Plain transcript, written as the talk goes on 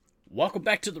Welcome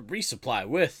back to the Resupply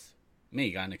with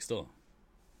me, guy next door.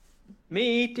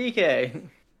 Me, DK.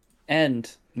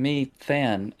 And me,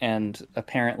 Fan, and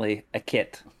apparently a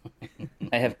kit.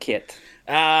 I have kit.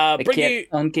 A kit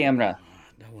on camera.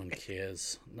 No one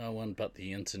cares. No one but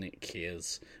the internet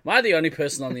cares. Am I the only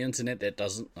person on the internet that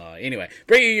doesn't? Anyway,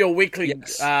 bring you your weekly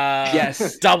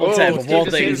Yes. double tap of all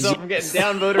things. I'm getting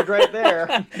downvoted right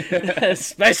there.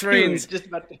 Space Marines Just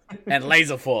about to... and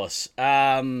Laser Force.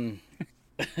 Hello.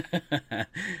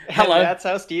 And that's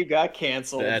how Steve got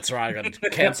canceled. That's right. I got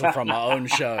canceled from my own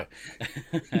show.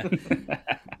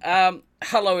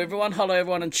 Hello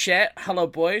everyone in chat. Hello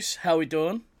boys. How we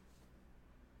doing?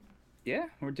 Yeah,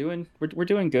 we're doing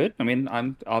good. I mean,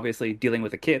 I'm obviously dealing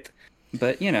with a kit,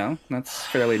 but that's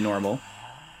fairly normal.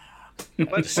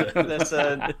 What's this?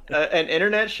 An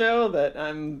internet show that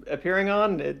I'm appearing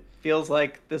on? It feels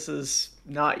like this is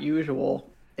not usual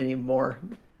anymore.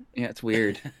 Yeah, it's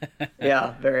weird.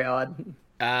 Yeah, very odd.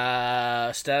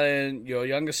 Stallion, your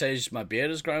youngest age, my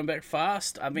beard is growing back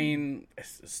fast. I mean,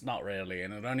 it's not really,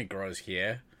 and it only grows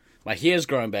here. My hair's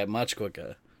growing back much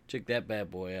quicker. Check that bad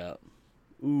boy out.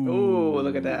 Ooh,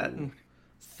 look at that.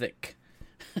 Thick.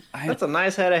 That's a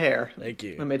nice head of hair. Thank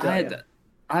you. Let me tell you.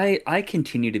 I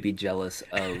continue to be jealous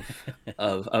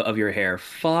of your hair.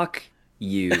 Fuck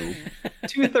you.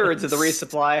 2/3 of the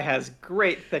resupply has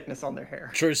great thickness on their hair.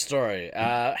 True story.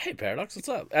 Hey Paradox, what's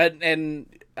up? And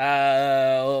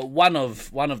one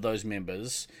of those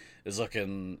members is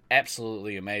looking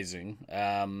absolutely amazing.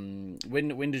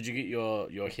 When did you get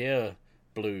your hair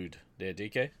blued there,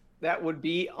 DK? That would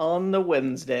be on the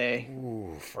Wednesday.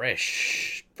 Ooh,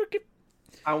 fresh.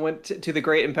 I went to the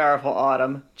Great and Powerful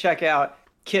Autumn. Check out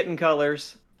Kitten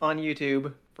Colors on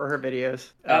YouTube for her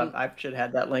videos. I should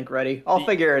have that link ready. I'll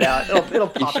figure it out. It'll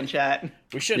pop in chat.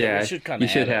 We should kind of. You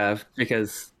should have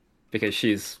because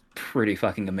she's pretty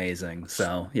fucking amazing.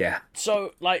 So yeah.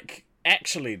 So like,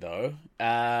 actually though,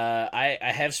 I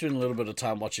have spent a little bit of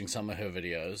time watching some of her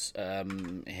videos.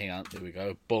 Hang on, there we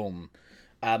go. Boom.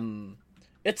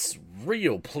 It's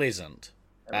real pleasant.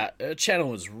 Her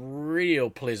channel is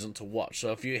real pleasant to watch.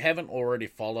 So if you haven't already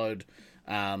followed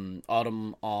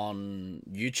Autumn on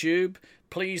YouTube,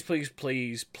 please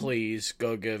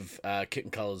go give Kitten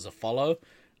Colors a follow.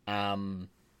 I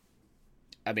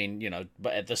mean,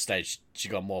 but at this stage she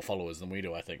got more followers than we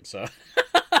do, I think. So.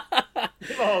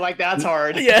 Oh, like that's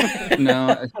hard. Yeah.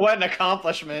 No. What an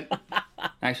accomplishment.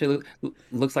 Actually,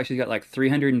 looks like she's got like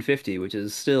 350, which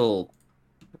is still.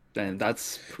 And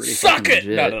that's pretty Suck it!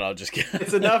 Legit. No, just kidding.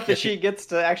 It's enough that she gets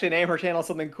to actually name her channel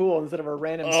something cool instead of a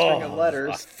random string of letters.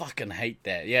 I fucking hate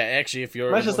that. Yeah, actually, if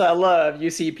you're... Much as I love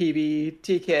UCPB,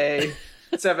 TK,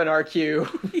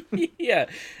 7RQ. Yeah.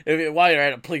 While you're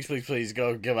at it, please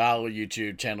go give our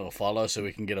YouTube channel a follow so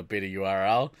we can get a better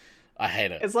URL. I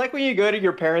hate it. It's like when you go to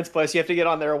your parents' place, you have to get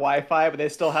on their Wi-Fi, but they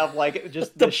still have like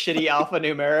just the shitty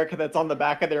alphanumeric that's on the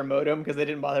back of their modem because they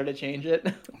didn't bother to change it.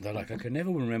 They're like, I can never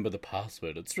remember the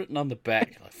password. It's written on the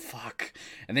back. You're like, fuck.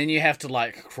 And then you have to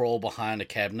like crawl behind a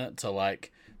cabinet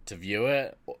to view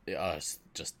it. Oh, it's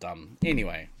just dumb.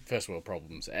 Anyway, first world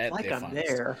problems at like their I'm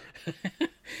finest.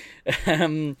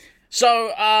 there.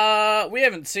 So we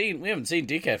haven't seen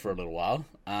DK for a little while.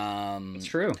 It's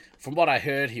true. From what I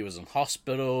heard, he was in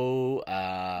hospital.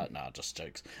 No, just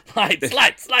jokes. Lights.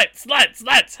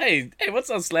 Hey, what's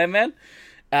up, Slam Man?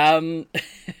 You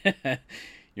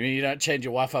mean you don't change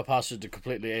your Wi-Fi password to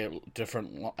completely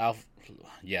different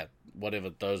yeah, whatever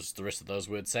the rest of those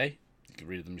words say. You can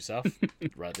read them yourself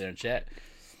right there in chat.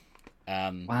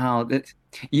 Wow,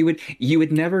 you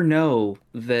would never know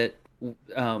that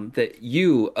that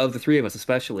you, of the three of us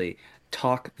especially,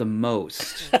 talk the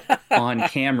most on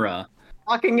camera.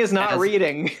 Talking is not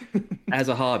reading. As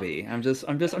a hobby. I'm just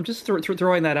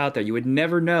throwing that out there. You would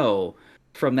never know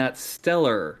from that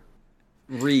stellar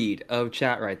read of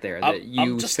chat right there that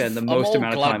you spend the most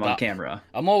amount of time on camera.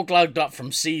 I'm all glugged up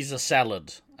from Caesar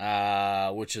salad,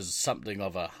 which is something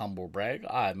of a humble brag.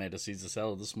 I made a Caesar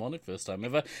salad this morning, first time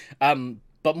ever.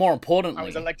 But more importantly, I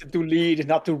was elected to lead,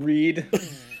 not to read.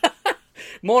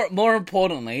 More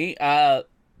importantly,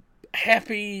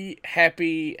 happiest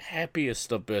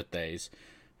of birthdays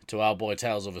to our boy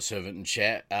Tales of a Servant in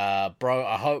chat. Bro,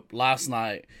 I hope last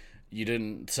night you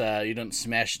didn't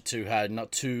smash it too hard,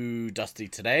 not too dusty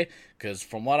today, because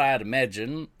from what I'd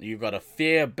imagine, you've got a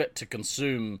fair bit to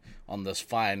consume on this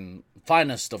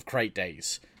finest of crate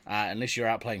days. Unless you're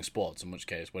out playing sports, in which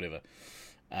case, whatever.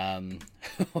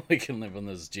 We can live on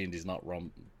this. G&D's not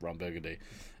Ron Burgundy.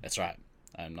 That's right.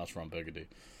 I'm not Ron Burgundy.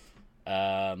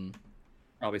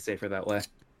 Probably safer that way.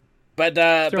 But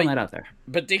throwing that out there.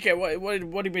 But DK, what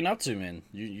have you been up to, man?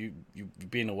 You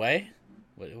been away?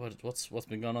 What's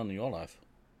been going on in your life?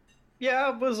 Yeah,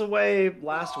 I was away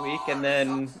last week, and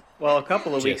then, well, a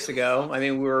couple of weeks ago, I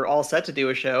mean, we were all set to do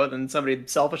a show, then somebody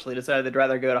selfishly decided they'd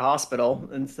rather go to hospital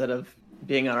instead of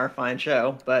being on our fine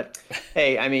show. But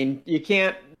hey, I mean, you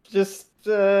can't just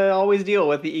always deal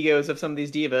with the egos of some of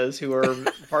these divas who are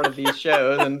part of these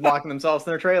shows and locking themselves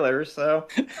in their trailers. So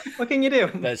what can you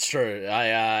do? That's true.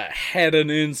 I had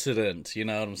an incident, you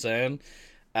know what I'm saying?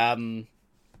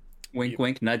 Wink,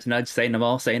 wink, nudge, nudge, say no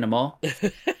more, say no more.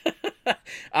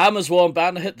 I'm as well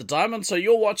bound to hit the diamond, so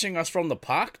you're watching us from the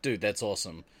park? Dude, that's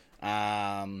awesome.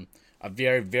 I'm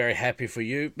very, very happy for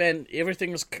you. Man,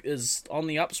 everything is on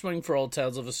the upswing for Old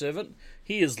Tales of a Servant.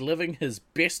 He is living his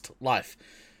best life.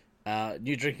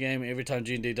 New drinking game every time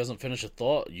G&D doesn't finish a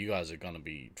thought. You guys are gonna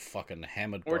be fucking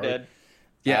hammered, bro. We're dead.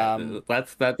 Yeah,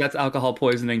 that's alcohol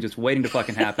poisoning just waiting to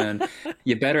fucking happen.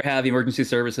 You better have emergency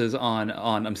services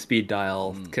on speed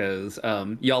dial because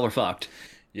y'all are fucked.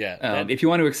 Yeah. If you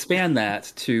want to expand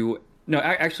that to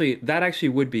actually that actually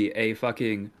would be a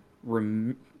fucking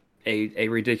a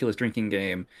ridiculous drinking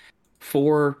game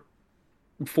for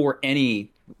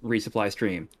any resupply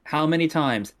stream. How many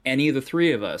times any of the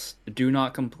three of us do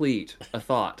not complete a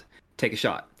thought? Take a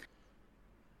shot.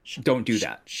 Don't do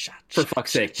that. For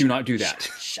fuck's sake, do not do that.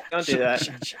 Don't do that.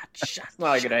 It's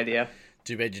not a good idea.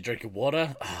 Too bad you're drinking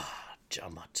water.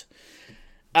 Jammut.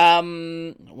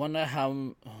 Wonder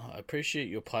how. I appreciate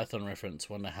your Python reference.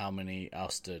 Wonder how many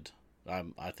ousted. I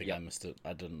think I missed it.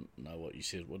 I didn't know what you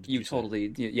said. What did you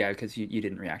totally say? Yeah, because you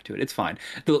didn't react to it. It's fine.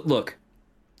 Look,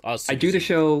 I do the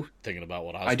show thinking about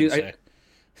what I was going to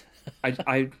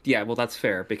say. Yeah, well, that's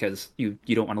fair because you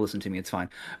don't want to listen to me. It's fine.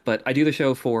 But I do the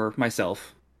show for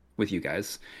myself with you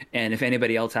guys, and if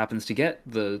anybody else happens to get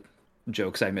the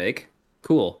jokes I make,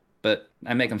 cool. But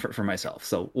I make them for myself,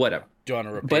 so whatever. Do you want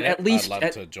to repeat but it? At least I'd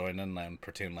love to join in and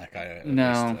pretend like I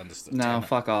understood. No,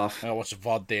 fuck off. I watch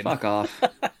VOD then. Fuck off.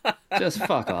 Just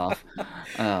fuck off.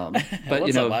 But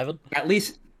What's up, Ivan? at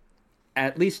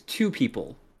least two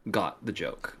people got the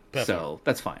joke, perfect. So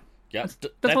that's fine. Yep.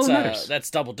 That's all that matters.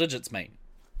 That's double digits, mate.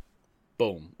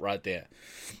 Boom, right there.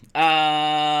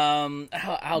 Our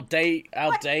day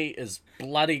is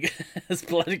bloody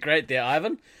great there,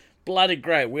 Ivan. Bloody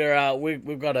great.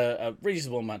 We've got a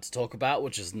reasonable amount to talk about,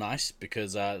 which is nice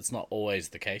because it's not always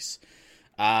the case.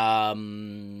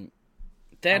 Dan,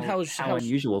 how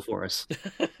unusual for us?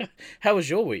 How was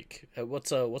your week? What's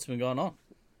been going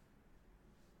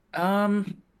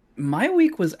on? My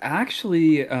week was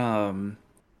actually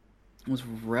was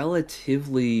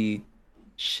relatively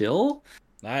chill.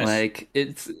 Nice. Like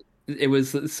it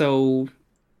was that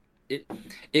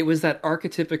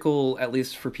archetypical, at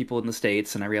least for people in the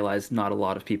States, and I realize not a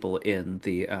lot of people in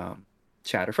the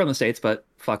chat are from the States, but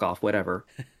fuck off, whatever.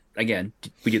 Again,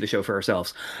 we do the show for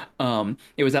ourselves.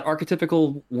 It was that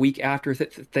archetypical week after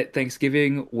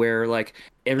Thanksgiving where like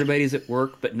everybody's at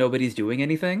work but nobody's doing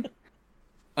anything.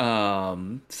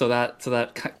 So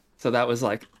that was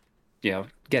like,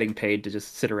 getting paid to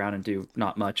just sit around and do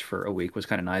not much for a week was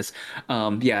kind of nice.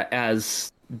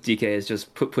 As DK has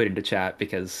just put into chat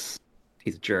because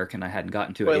he's a jerk and I hadn't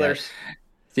gotten to it yet.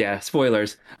 Yeah,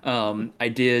 spoilers. I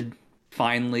did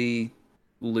finally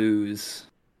lose,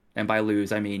 and by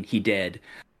lose I mean he did.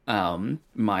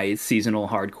 My seasonal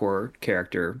hardcore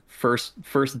character, first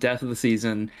death of the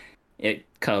season. It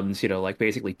comes, like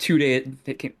basically 2 days.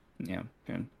 It came,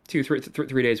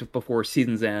 3 days before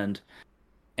season's end,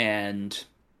 and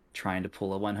trying to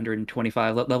pull a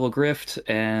 125 level grift,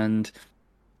 and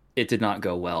it did not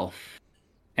go well,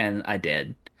 and I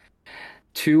did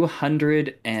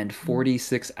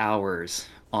 246 hours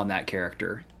on that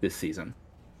character this season.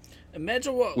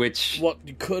 Imagine what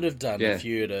you could have done if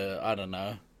you'd I don't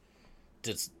know,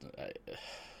 just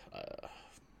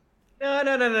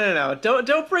No.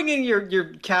 Don't bring in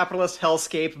your capitalist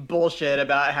hellscape bullshit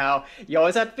about how you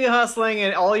always have to be hustling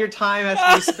and all your time has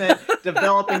to be spent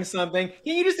developing something.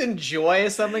 Can you just enjoy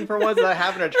something for once without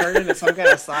having to turn into some kind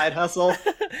of side hustle?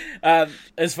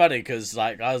 It's funny because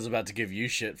like I was about to give you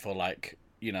shit for like,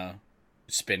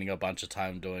 spending a bunch of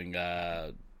time doing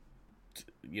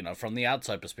from the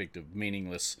outside perspective,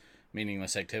 meaningless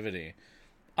activity.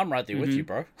 I'm right there with you,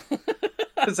 bro.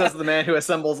 Says the man who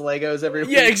assembles Legos every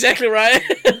week. Yeah, exactly right.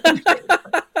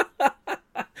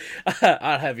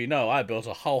 I'd have you know, I built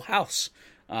a whole house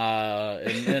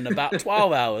in about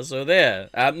 12 hours. So there.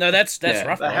 No, that's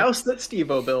rough. The house that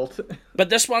Steve-O built.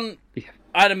 But this one,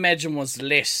 I'd imagine, was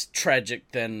less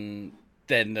tragic than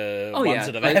the ones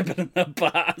that have happened in the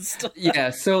past. Yeah.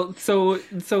 So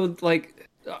like,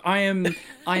 I am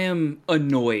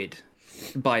annoyed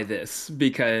by this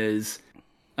because,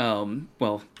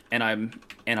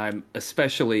 I'm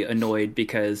especially annoyed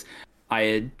because I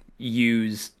had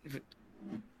used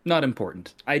not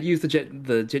important. I'd used the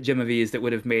Gemovese that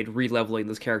would have made re-leveling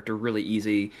this character really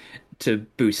easy to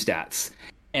boost stats.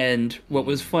 And what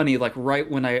was funny, like right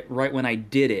when I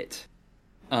did it,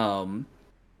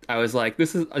 I was like,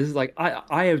 this is like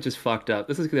I have just fucked up.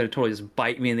 This is gonna totally just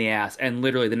bite me in the ass. And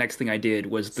literally the next thing I did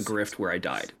was the grift where I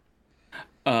died.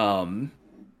 And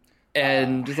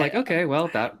it's like, okay, well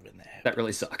that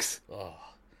really sucks.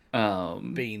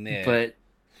 Being there. But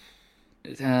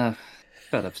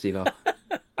shut up, Steve-O.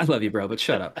 I love you, bro, but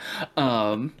shut up.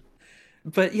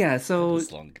 But yeah, so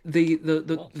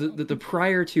the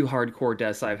prior two hardcore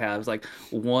deaths I've had was like,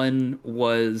 one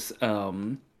was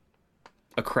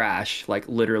a crash, like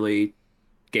literally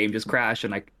game just crashed,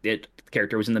 and the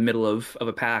character was in the middle of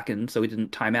a pack, and so he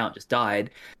didn't time out, just died.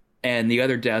 And the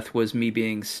other death was me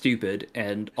being stupid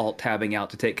and alt tabbing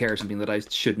out to take care of something that I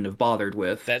shouldn't have bothered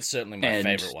with. That's certainly my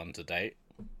favorite one to date.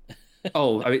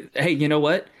 Oh, I mean, hey, you know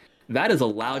what? That is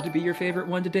allowed to be your favorite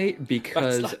one to date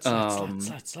because you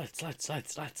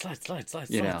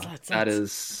know, that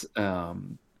is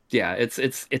yeah,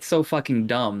 it's so fucking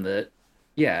dumb that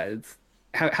it's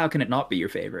how can it not be your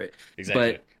favorite?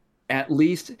 Exactly. But at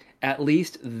least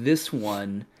this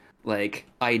one, like,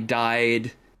 I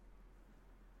died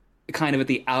kind of at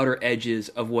the outer edges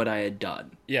of what I had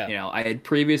done. Yeah. You know, I had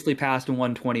previously passed a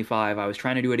 125. I was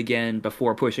trying to do it again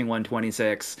before pushing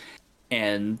 126,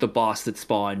 and the boss that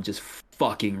spawned just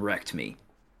fucking wrecked me.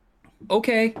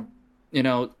 Okay. You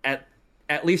know, at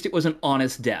least it was an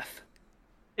honest death.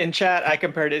 In chat, I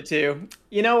compared it to,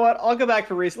 you know what? I'll go back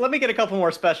for Resup. Let me get a couple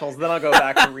more specials, then I'll go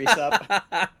back for Resup.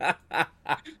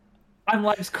 I'm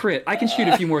life's crit. I can shoot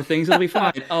a few more things. It'll be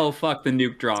fine. Oh fuck! The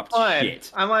nuke dropped. Fine.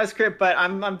 Shit. I'm life's crit, but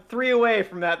I'm 3 away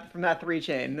from that 3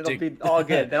 chain. It'll be all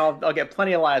good. Then I'll get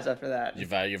plenty of lives after that.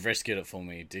 You've rescued it for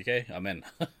me, DK. I'm in.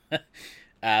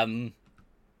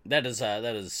 That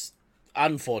is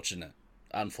unfortunate.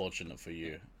 Unfortunate for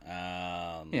you.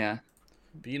 Yeah.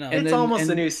 But, you know, it's almost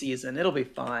a new season. It'll be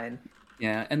fine.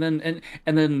 Yeah, and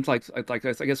then like I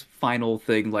guess final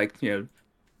thing, like, you know,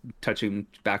 touching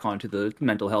back onto the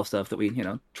mental health stuff that we, you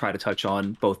know, try to touch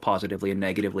on both positively and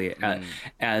negatively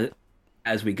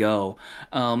as we go.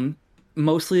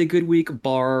 Mostly a good week,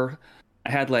 bar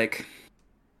I had like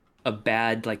a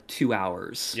bad like 2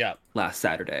 hours last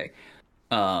Saturday.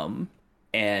 And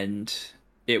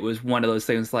it was one of those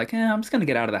things like, I'm just gonna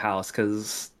get out of the house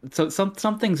because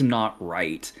something's not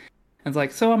right. And it's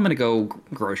like, so I'm gonna go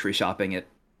grocery shopping at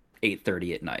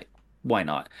 8:30 at night. Why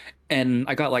not? And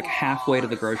I got like halfway to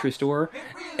the grocery store,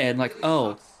 and like,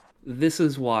 oh, this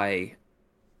is why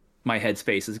my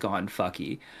headspace has gone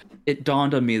fucky. It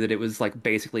dawned on me that it was like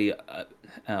basically,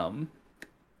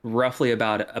 roughly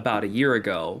about a year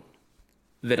ago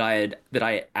that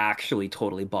I actually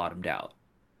totally bottomed out.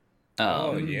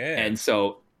 And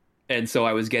so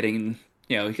I was getting,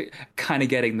 you know, kind of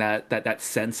getting that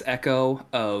sense echo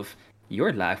of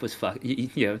your life was you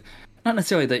know, not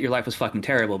necessarily that your life was fucking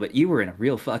terrible, but you were in a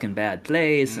real fucking bad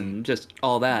place and just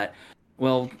all that.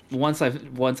 Well, once I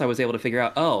was able to figure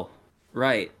out, oh,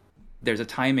 right, there's a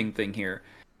timing thing here.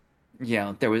 You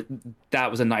know,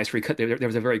 that was a nice there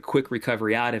was a very quick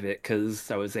recovery out of it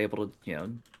because I was able to, you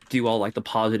know, do all like the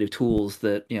positive tools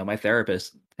that, you know, my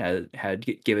therapist had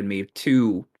given me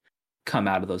to come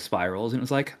out of those spirals, and it was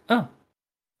like, oh,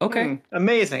 okay,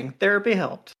 amazing, therapy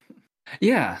helped.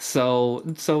 Yeah, so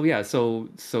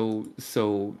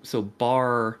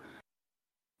bar,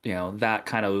 you know, that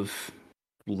kind of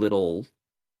little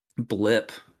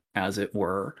blip, as it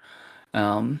were. You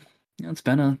know, it's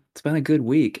been a good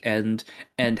week, and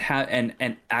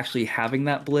actually having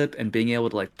that blip and being able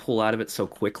to like pull out of it so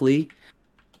quickly,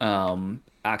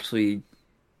 actually,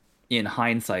 in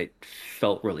hindsight,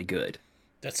 felt really good.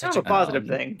 That's such a positive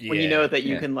thing when you know that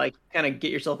you can like kind of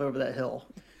get yourself over that hill.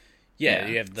 Yeah,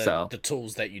 you have the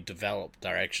tools that you developed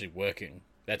are actually working.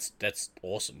 That's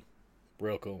awesome.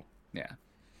 Real cool. Yeah.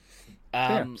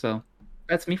 So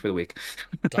that's me for the week.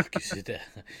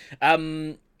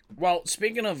 Well,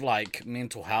 speaking of like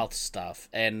mental health stuff,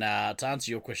 and to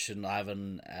answer your question,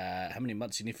 Ivan, how many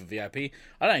months you need for VIP?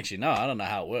 I don't actually know. I don't know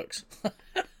how it works.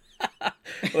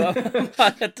 Well,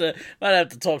 might have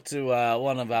to talk to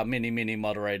one of our many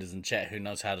moderators in chat who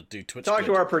knows how to do Twitch. Talk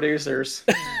to our producers.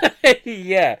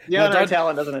 Yeah. Our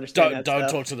talent doesn't understand. Don't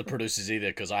talk to the producers either,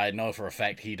 because I know for a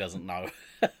fact he doesn't know.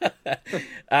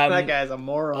 That guy's a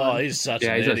moron. Oh, he's such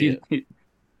an idiot. He's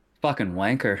fucking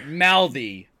wanker.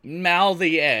 Mouthy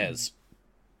as.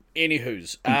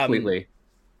 Anywho's. Completely.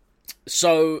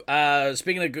 So,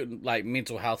 speaking of good like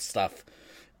mental health stuff,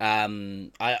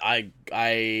 After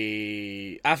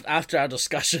our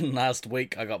discussion last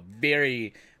week, I got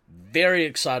very, very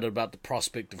excited about the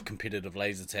prospect of competitive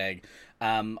laser tag.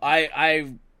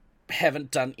 I haven't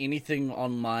done anything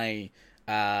on my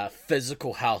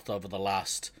physical health over the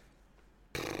last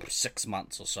 6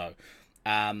 months or so.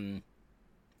 And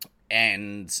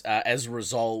as a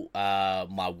result,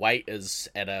 my weight is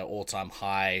at an all-time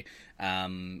high.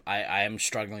 I am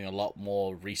struggling a lot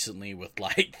more recently with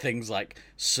like things like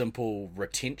simple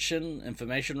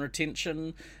information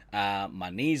retention. My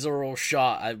knees are all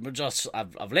shot. I've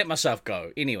let myself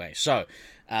go. Anyway, so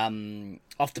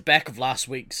off the back of last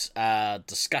week's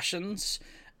discussions,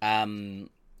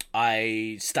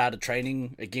 I started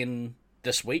training again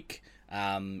this week,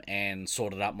 and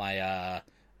sorted out my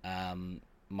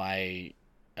my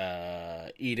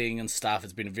eating and stuff.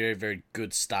 It's been a very, very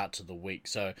good start to the week.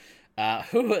 So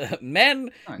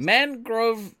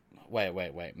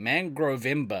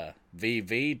Mangrovember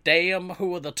VV, damn,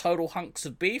 who are the total hunks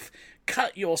of beef?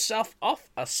 Cut yourself off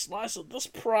a slice of this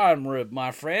prime rib,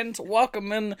 my friend.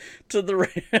 Welcome in to the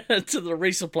to the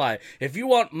resupply. If you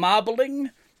want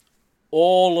marbling,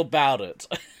 all about it.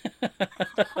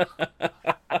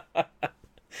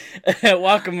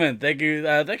 Welcome in. Thank you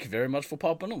very much for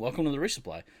popping in. Welcome to the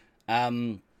resupply.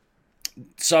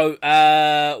 So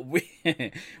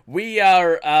we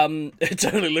are it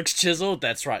totally looks chiseled.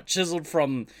 That's right, chiseled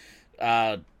from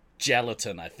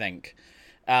gelatin, I think.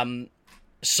 I don't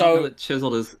know that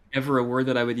chiseled is ever a word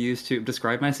that I would use to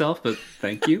describe myself, but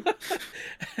thank you.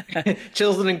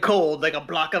 Chiseled and cold like a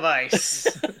block of ice.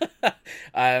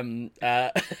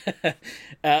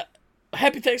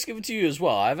 Happy Thanksgiving to you as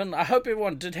well, Ivan. I hope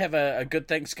everyone did have a good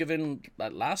Thanksgiving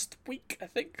last week. I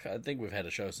think we've had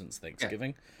a show since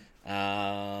Thanksgiving.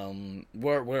 Yeah.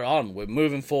 We're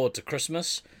moving forward to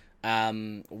Christmas.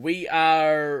 We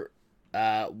are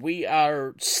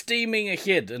steaming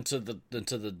ahead into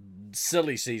the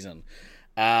silly season.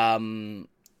 And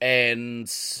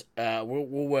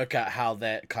we'll work out how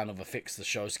that kind of affects the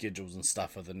show schedules and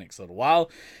stuff for the next little while.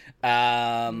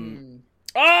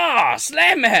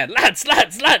 Slam man! Lads!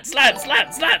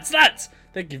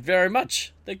 Thank you very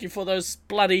much. Thank you for those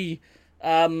bloody,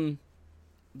 the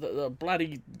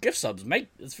bloody gift subs, mate.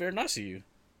 It's very nice of you.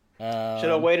 Should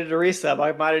have waited to resub.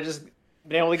 I might have just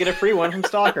been able to get a free one from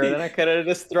Stalker. Then I could have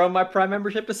just thrown my Prime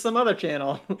membership to some other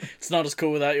channel. It's not as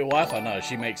cool without your wife. I know,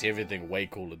 she makes everything way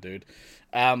cooler, dude.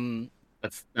 That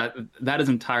is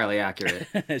entirely accurate.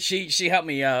 She helped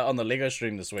me on the Lego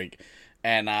stream this week,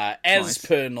 and as nice.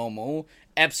 Per normal,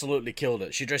 absolutely killed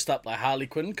it. She dressed up like Harley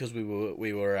Quinn because we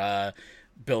were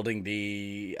building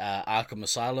the Arkham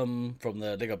Asylum from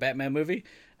the Lego Batman movie.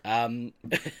 We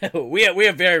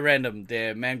are very random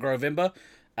there, Mangrovember.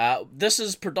 This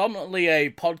is predominantly a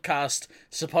podcast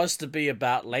supposed to be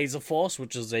about Laser Force,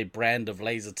 which is a brand of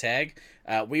laser tag.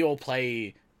 We all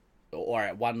play, or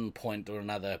at one point or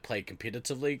another play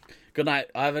competitively. Good night,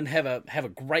 Ivan. Have a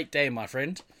great day, my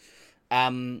friend.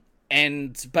 But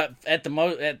at the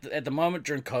moment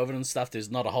during COVID and stuff, there's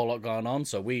not a whole lot going on,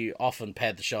 so we often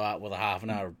pad the show out with a half an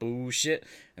hour of bullshit,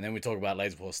 and then we talk about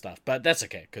Laser Force stuff. But that's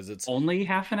okay because it's only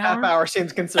half an hour. Half hour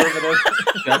seems conservative.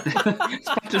 It's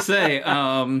tough to say.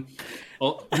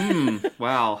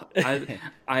 Wow.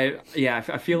 I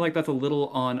feel like that's a little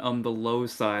on the low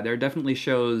side. There are definitely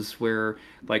shows where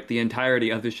like the entirety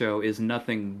of the show is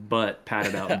nothing but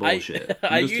padded out bullshit.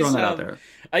 I'm just throwing that out there.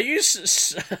 I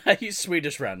use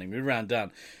Swedish rounding. We round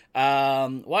down.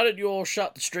 Why did you all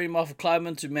shut the stream off of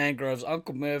climbing to Mangroves?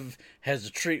 Uncle Merv has a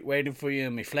treat waiting for you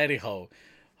in me flatty hole.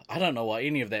 I don't know what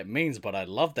any of that means, but I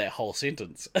love that whole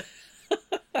sentence.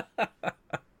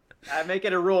 I make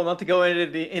it a rule not to go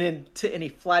into any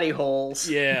flatty holes.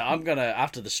 Yeah, I'm gonna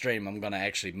after the stream. I'm gonna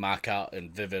actually mark out in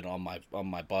vivid on my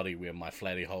body where my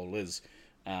flatty hole is,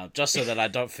 just so that I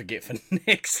don't forget for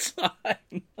next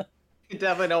time. You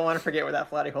definitely don't want to forget where that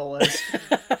flatty hole is.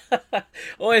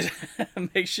 Always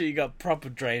make sure you got proper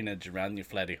drainage around your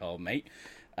flatty hole, mate.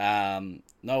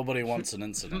 Nobody wants an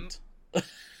incident.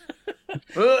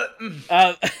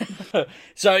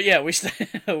 So yeah, we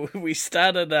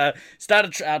started our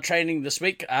training this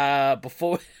week.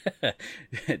 Before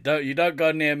you don't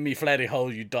go near me flatty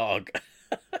hole, you dog.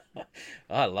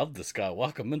 I love this guy.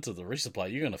 Welcome into the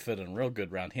resupply. You're gonna fit in real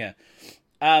good around here.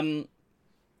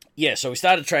 Yeah, so we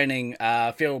started training.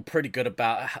 Feel pretty good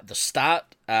about the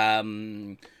start.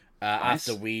 Nice.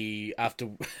 After we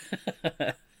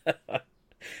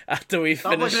finish.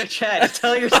 Stop looking at chat.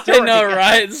 Tell your story. I know,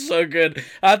 right? It's so good.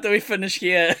 After we finish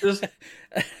here, I'm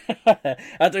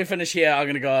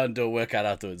gonna go out and do a workout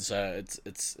afterwards. So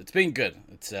it's been good.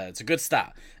 It's a good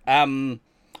start.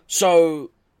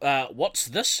 So what's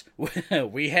this?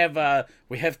 we have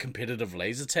competitive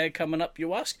laser tag coming up,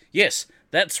 you ask? Yes,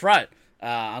 that's right.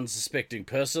 Unsuspecting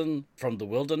person from the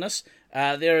wilderness.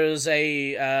 There is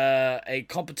a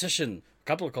competition, a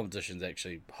couple of competitions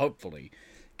actually, hopefully,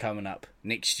 coming up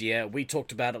next year. We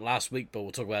talked about it last week, but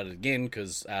we'll talk about it again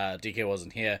because DK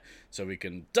wasn't here, so we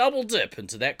can double dip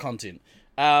into that content.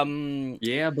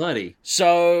 Yeah, buddy.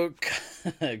 So,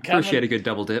 appreciate a good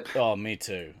double dip. Oh, me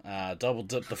too. Double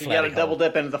dip the flatty hole. You gotta double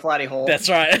dip into the flatty hole. That's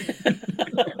right.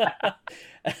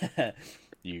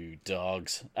 You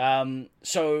dogs.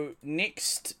 So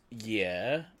next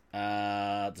year,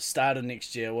 the start of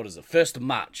next year, what is it? 1st of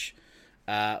March.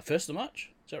 1st of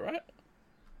March? Is that right?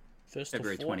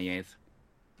 February 28th.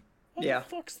 What yeah. the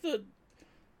fuck's the...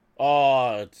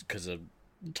 Oh, it's because of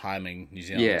timing, New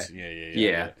Zealand.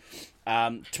 Yeah.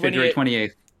 February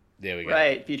 28th. There we go.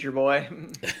 Right, future boy.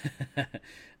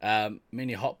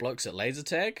 Many hot blokes at laser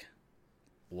tag.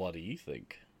 What do you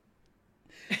think?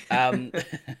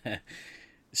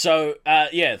 So,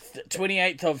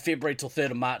 28th of February till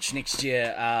 3rd of March next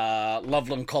year,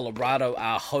 Loveland, Colorado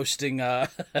are hosting,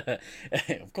 of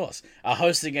course, are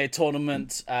hosting a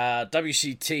tournament,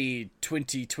 WCT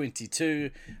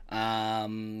 2022.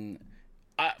 From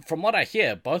what I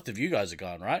hear, both of you guys are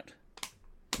going, right?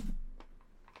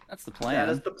 That's the plan.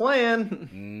 That is the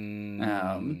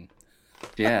plan.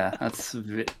 Yeah, that's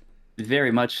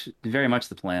very much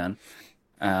the plan.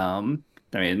 I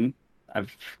mean,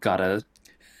 I've got to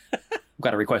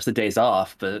request the days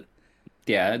off, but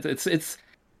yeah, it's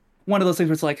one of those things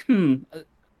where it's like,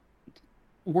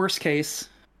 worst case,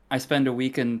 I spend a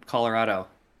week in Colorado.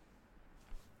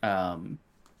 I'm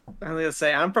gonna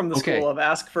say I'm from the school of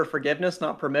ask for forgiveness,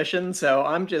 not permission. So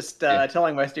I'm just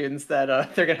telling my students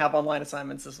that they're gonna have online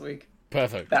assignments this week.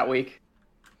 Perfect. That week.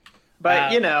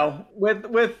 But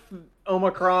with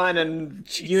Omicron and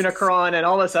Unicron and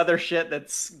all this other shit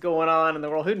that's going on in the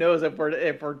world, who knows if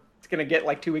we're gonna get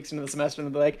like 2 weeks into the semester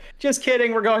and be like, just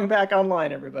kidding, we're going back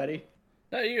online, everybody.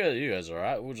 No, you guys are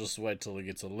alright. We'll just wait till it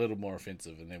gets a little more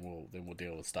offensive, and then we'll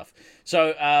deal with stuff.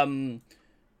 So,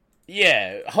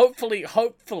 hopefully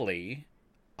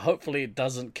it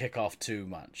doesn't kick off too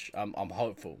much. I'm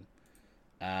hopeful.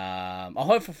 I'm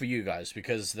hopeful for you guys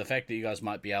because the fact that you guys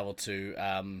might be able to,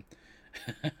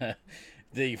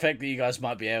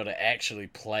 actually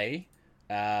play,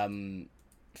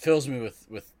 fills me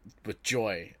with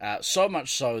joy. So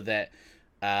much so that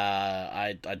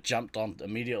I jumped on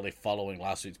immediately following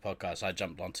last week's podcast. I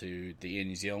jumped onto the Air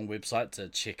New Zealand website to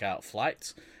check out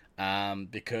flights,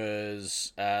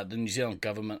 because the New Zealand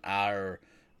government are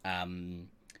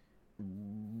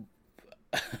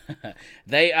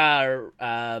they are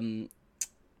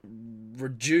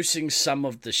reducing some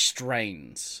of the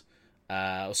strains.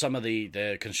 Or some of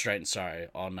the constraints,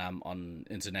 on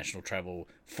international travel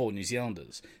for New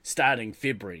Zealanders, starting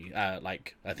February, I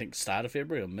think start of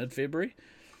February or mid-February.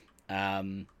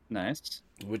 Nice.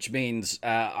 Which means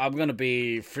I'm going to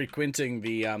be frequenting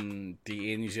the Air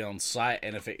New Zealand site,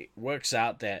 and if it works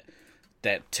out that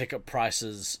ticket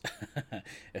prices,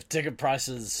 if ticket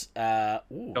prices,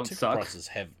 prices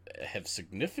have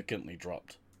significantly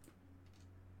dropped.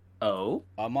 Oh,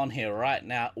 I'm on here right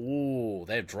now. Ooh,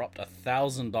 they've dropped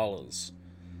 $1,000.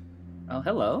 Oh,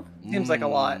 hello. Seems like a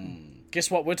lot.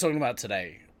 Guess what we're talking about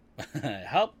today?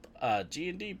 Help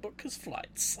G&D book his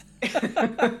flights.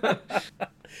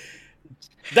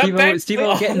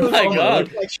 Steve-O getting my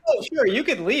God. Like, sure, you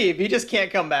can leave. You just can't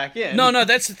come back in. No,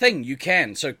 that's the thing. You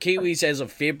can. So Kiwis as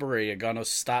of February are going to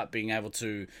start being able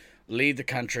to leave the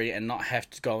country and not have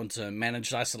to go into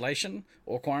managed isolation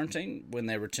or quarantine when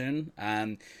they return.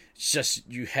 It's just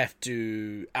you have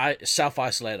to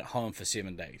self-isolate at home for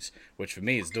 7 days, which for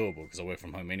me is doable because I work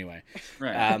from home anyway.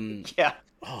 Right. Yeah.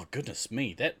 Oh, goodness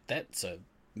me. That's a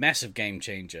massive game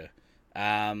changer.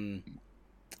 I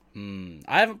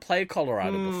haven't played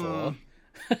Colorado before.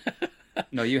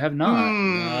 No, you have not.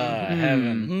 No, I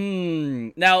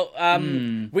haven't. Now,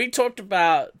 we talked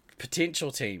about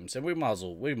potential teams, and we might as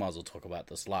well talk about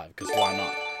this live because why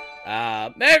not?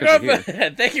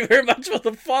 Thank you very much for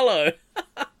the follow.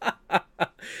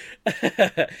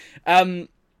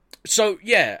 So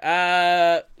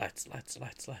yeah, lights.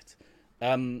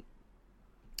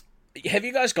 Have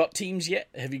you guys got teams yet?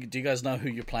 Do you guys know who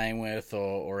you're playing with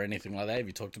or anything like that? Have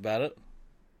you talked about it?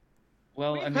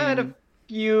 Well, We've had a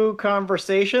few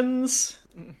conversations.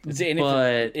 Is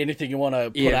there anything you want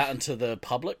to put out into the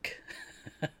public?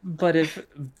 But if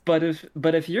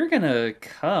you're gonna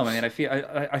come, I mean,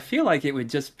 I feel like it would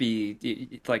just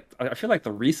be like I feel like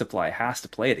the resupply has to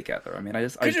play together. I mean, I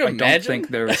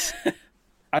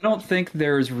don't think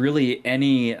there's really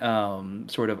any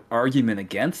sort of argument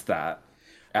against that.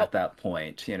 at that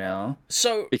point, you know?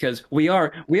 So Because we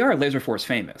are Laser Force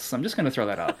famous. I'm just going to throw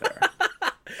that out there.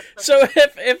 so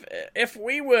if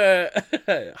we were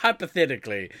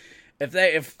hypothetically, if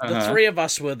the three of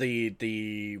us were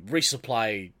the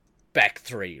resupply back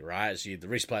three, right? So the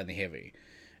resupply and the heavy.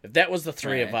 If that was the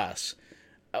three of us,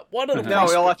 what are the No,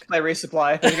 we all have to play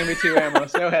resupply. There's gonna be 2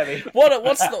 ammos, no heavy.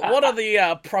 what are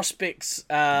the prospects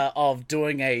of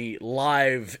doing a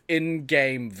live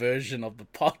in-game version of the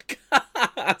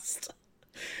podcast?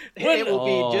 It will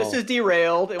be just as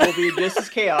derailed. It will be just as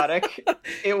chaotic.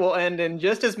 It will end in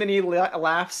just as many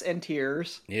laughs and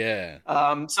tears. Yeah.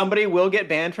 Somebody will get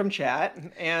banned from chat,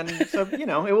 and so it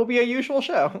will be a usual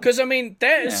show. Because I mean,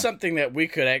 that is something that we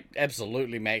could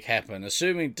absolutely make happen,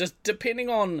 assuming just depending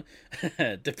on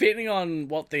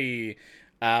what the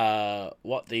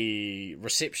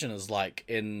reception is like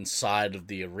inside of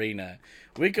the arena.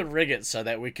 We could rig it so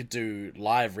that we could do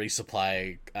live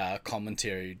resupply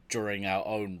commentary during our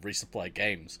own resupply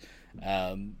games.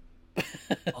 Wouldn't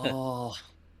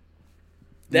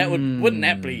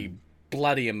that be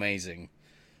bloody amazing?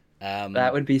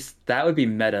 That would be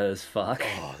meta as fuck.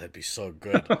 Oh, that'd be so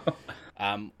good.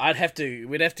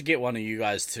 We'd have to get one of you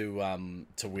guys to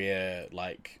wear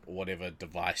like whatever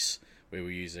device we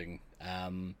were using.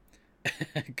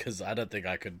 Because I don't think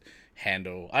I could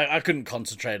handle. I couldn't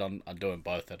concentrate on doing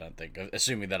both. I don't think,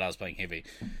 assuming that I was playing heavy.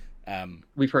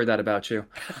 We've heard that about you.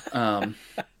 Hard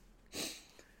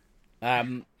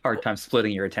time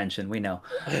splitting your attention. We know.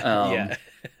 Yeah.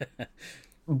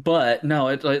 But no,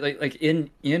 it's like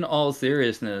in all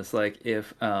seriousness, like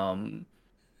if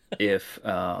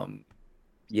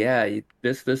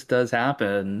this does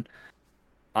happen,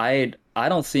 I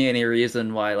don't see any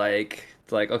reason why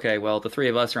it's like, okay, well, the three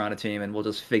of us are on a team and we'll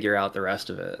just figure out the rest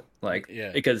of it.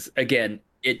 Because again,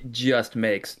 it just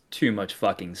makes too much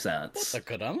fucking sense.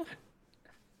 Without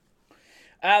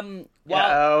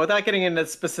getting into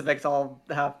specifics, I'll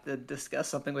have to discuss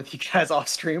something with you guys off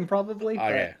stream probably.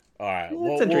 Okay. All right.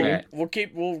 We'll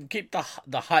keep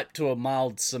the hype to a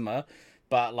mild simmer,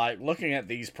 but like looking at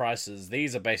these prices,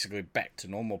 these are basically back to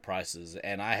normal prices,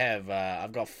 and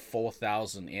I've got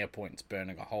 4,000 air points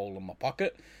burning a hole in my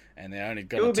pocket, and they're only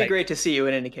going to. It would be great to see you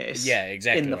in any case. Yeah,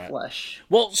 exactly. In the flesh.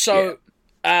 Well, so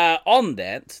on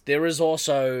that, there is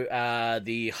also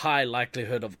the high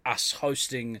likelihood of us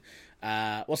hosting.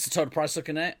 What's the total price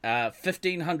looking at?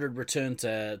 1,500 return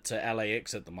to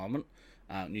LAX at the moment.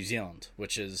 New Zealand,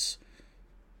 which is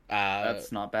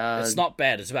that's not bad. It's not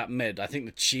bad. It's about mid. I think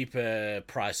the cheaper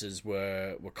prices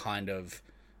were kind of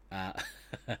around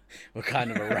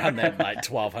that like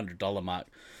 $1,200 mark.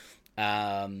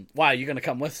 Wow, you're gonna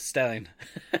come with Stallion?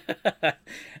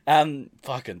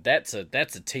 Fucking that's a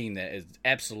team that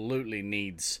absolutely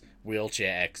needs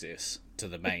wheelchair access to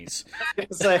the maze.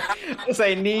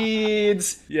 Say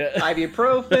needs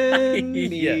ibuprofen,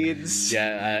 needs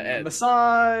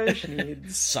massage,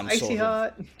 needs some icy sort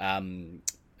hot,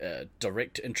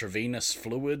 direct intravenous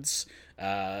fluids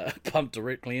pumped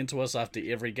directly into us after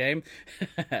every game.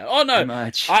 Oh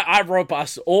no, I rope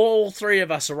us. All three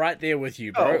of us are right there with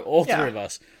you, bro. All three of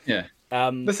us. Yeah.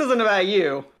 This isn't about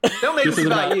you. Don't make this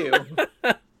about you.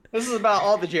 This is about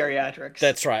all the geriatrics.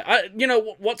 That's right.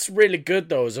 What's really good,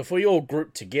 though, is if we all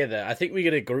group together, I think we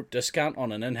get a group discount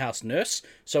on an in-house nurse,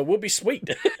 so we'll be sweet.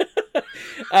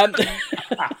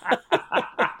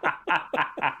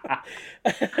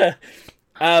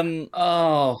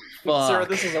 Oh, fuck. Sir,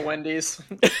 this is a Wendy's.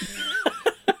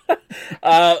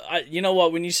 You know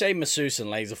what? When you say masseuse and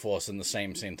laser force in the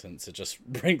same sentence, it just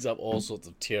brings up all sorts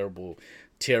of terrible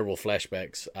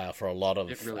flashbacks for a lot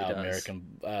of our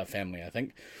American family, I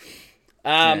think.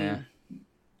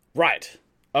 Right.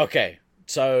 Okay.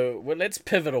 So let's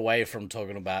pivot away from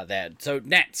talking about that. So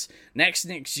Nats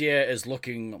next year is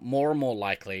looking more and more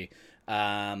likely.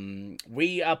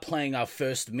 We are playing our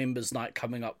first members night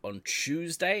coming up on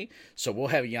Tuesday, so we'll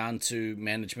have yarn to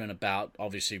management about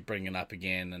obviously bringing up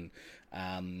again, and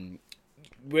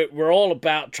we're all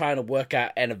about trying to work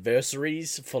out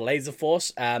anniversaries for Laser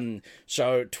Force.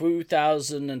 So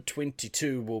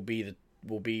 2022 will be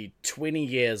 20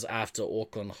 years after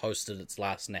Auckland hosted its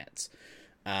last Nats.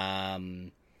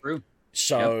 True.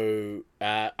 So,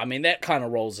 yep. I mean, that kind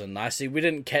of rolls in nicely. We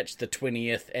didn't catch the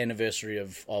 20th anniversary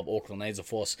of Auckland Laser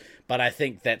Force, but I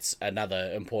think that's another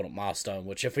important milestone,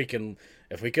 which if we can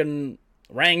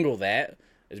wrangle that,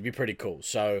 it'd be pretty cool.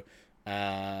 So,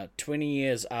 20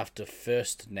 years after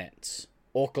first Nats.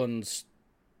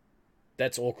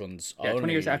 That's Auckland's only...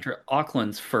 20 years after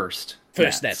Auckland's first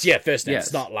Nats. Yeah, first Nats,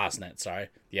 yes. Not last Nats, sorry.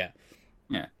 Yeah.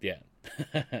 I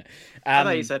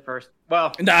thought you said first.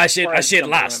 Well, no, I said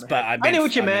last, but I knew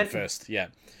what you meant first. Yeah.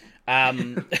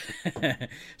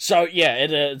 So yeah,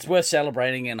 it's worth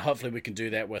celebrating, and hopefully we can do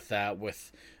that with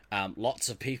lots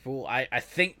of people. I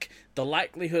think the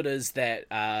likelihood is that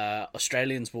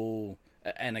Australians will,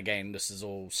 and again, this is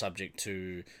all subject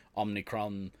to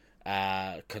Omicron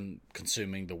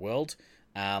consuming the world.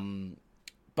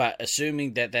 But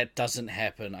assuming that doesn't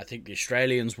happen, I think the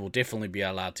Australians will definitely be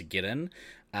allowed to get in.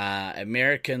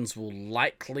 Americans will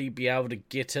likely be able to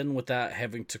get in without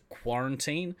having to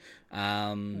quarantine.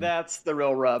 That's the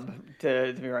real rub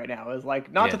to me right now, is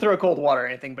like, not to throw cold water or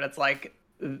anything, but it's like,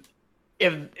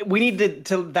 if we need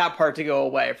to that part to go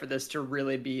away for this to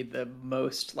really be the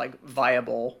most like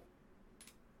viable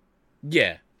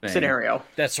scenario.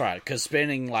 That's right, because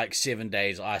spending like 7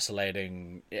 days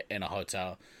isolating in a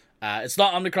hotel, it's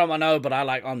not Omicron, I know, but I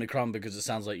like Omicron because it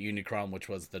sounds like Unicron, which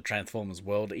was the Transformers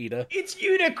World Eater. It's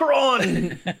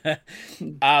Unicron.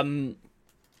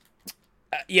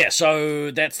 Yeah, so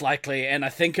that's likely, and I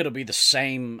think it'll be the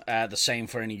same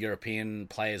for any European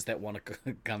players that want to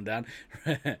come down.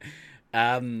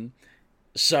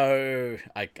 So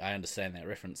I understand that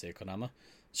reference there, Konama.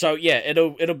 So yeah,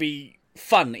 it'll be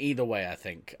fun either way, I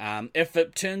think. If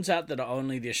it turns out that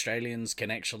only the Australians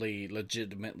can actually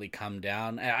legitimately come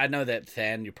down, I know that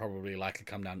Than, you probably likely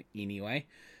come down anyway.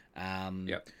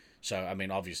 Yep. So I mean,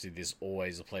 obviously, there's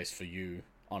always a place for you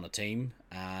on a team.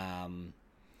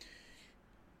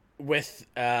 With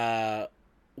that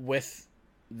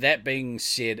being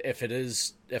said,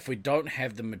 if we don't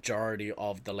have the majority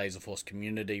of the Laser Force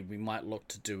community, we might look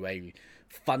to do a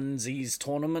funsies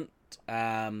tournament,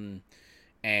 and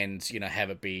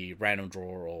have it be random draw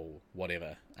or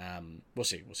whatever. We'll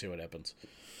see what happens.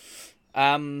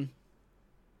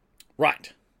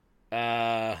 Right.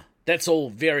 That's all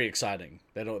very exciting.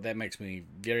 That makes me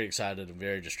very excited and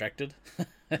very distracted.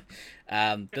 But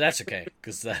that's okay,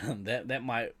 because that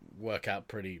might work out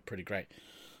pretty great.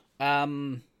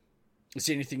 Is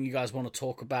there anything you guys want to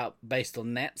talk about based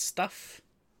on that stuff?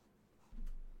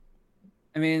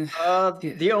 I mean,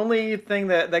 the only thing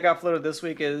that got floated this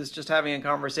week is just having a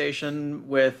conversation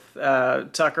with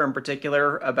Tucker in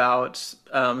particular about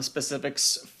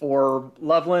specifics for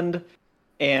Loveland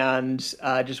and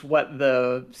just what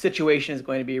the situation is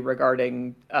going to be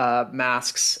regarding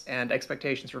masks and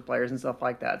expectations for players and stuff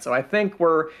like that. So I think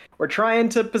we're trying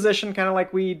to position kind of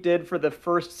like we did for the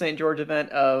first St. George event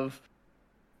of,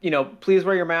 please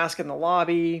wear your mask in the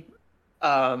lobby.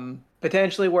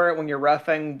 Potentially wear it when you're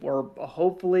reffing. We're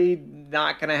hopefully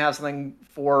not going to have something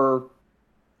for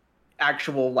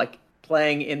actual like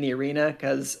playing in the arena,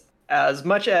 because as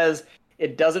much as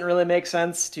it doesn't really make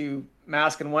sense to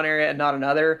mask in one area and not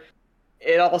another,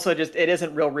 it also it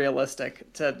isn't real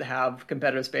realistic to have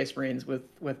competitive Space Marines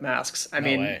with masks. I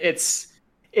mean, it's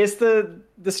the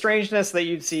strangeness that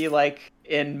you'd see like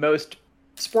in most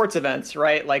sports events,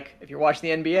 right? Like if you're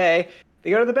watching the NBA, they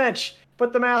go to the bench,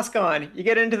 put the mask on. You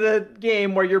get into the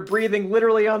game where you're breathing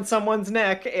literally on someone's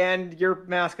neck and your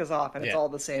mask is off, and it's all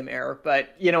the same air.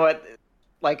 But you know what?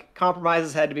 Like,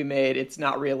 compromises had to be made. It's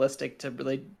not realistic to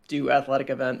really do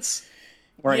athletic events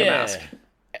wearing a mask.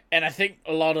 And I think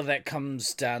a lot of that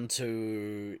comes down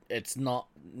to it's not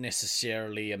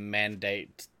necessarily a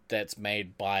mandate that's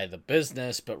made by the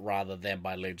business, but rather than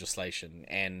by legislation.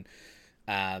 And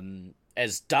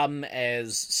as dumb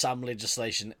as some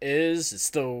legislation is, it's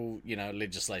still,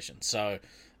 legislation. So,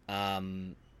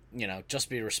 just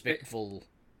be respectful.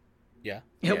 Yeah,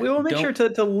 we will make sure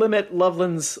to limit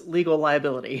Loveland's legal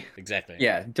liability. Exactly.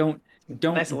 Yeah, don't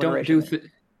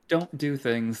do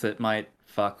things that might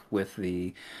fuck with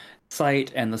the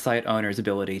site and the site owner's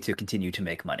ability to continue to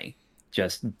make money.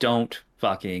 Just don't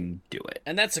fucking do it.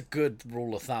 And that's a good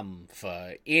rule of thumb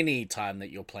for any time that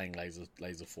you're playing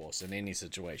Laser Force in any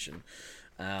situation.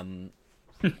 I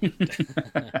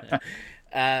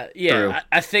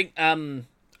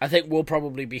think we'll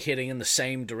probably be heading in the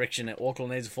same direction at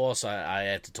Auckland Laser Force. I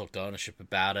had to talk to ownership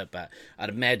about it, but I'd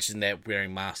imagine that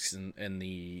wearing masks in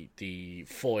the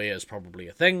foyer is probably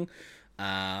a thing.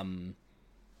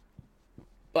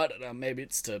 But maybe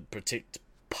it's to protect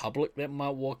public that might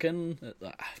walk in.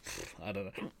 I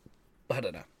don't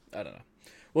know.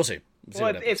 We'll see.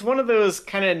 It's one of those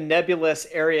kind of nebulous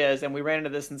areas, and we ran into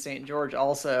this in St. George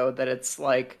also, that it's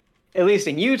like, at least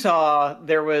in Utah,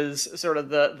 there was sort of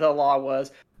the law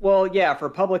was, well, yeah, for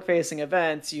public-facing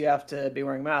events, you have to be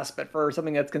wearing masks, but for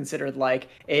something that's considered like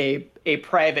a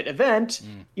private event,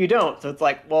 you don't. So it's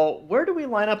like, well, where do we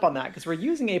line up on that? Because we're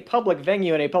using a public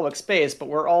venue in a public space, but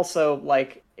we're also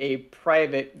like a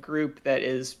private group that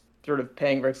is sort of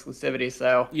paying for exclusivity.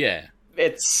 So yeah,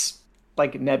 it's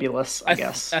like nebulous, I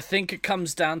guess. I think it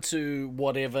comes down to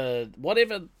whatever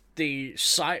the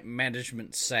site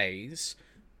management says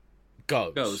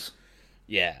goes.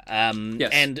 Yeah.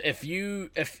 Yes.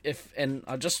 And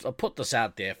I'll put this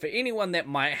out there for anyone that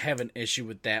might have an issue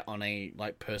with that on a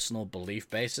like personal belief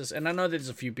basis. And I know there's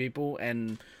a few people,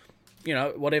 and you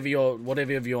know, whatever your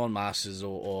own masters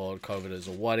or COVID is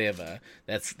or whatever,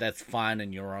 that's fine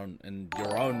in your own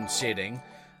setting.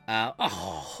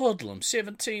 Hoodlum,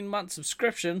 17-month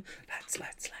subscription.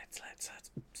 Let's.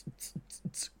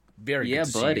 Very good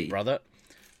to see you, brother.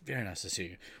 Very nice to see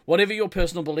you. Whatever your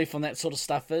personal belief on that sort of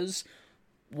stuff is,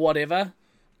 whatever.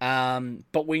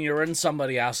 But when you're in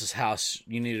somebody else's house,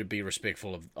 you need to be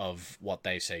respectful of what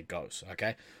they say goes,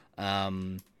 okay?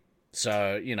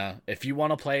 So, you know, if you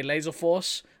want to play Laser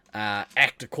Force,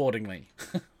 act accordingly.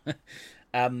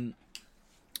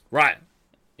 Right.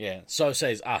 Yeah, so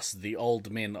says us, the old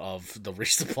men of the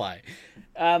Resupply.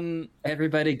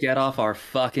 Everybody get off our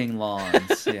fucking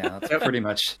lawns. Yeah, that's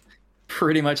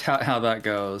pretty much how that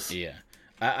goes. Yeah.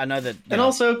 I know that... And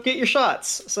also, get your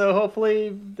shots. So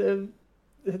hopefully the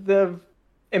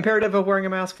imperative of wearing a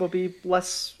mask will be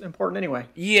less important anyway.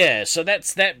 Yeah, so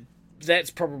that's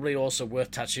probably also worth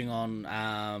touching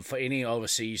on for any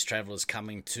overseas travelers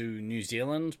coming to New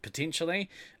Zealand, potentially.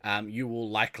 You will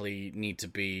likely need to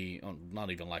be... not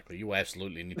even likely, you will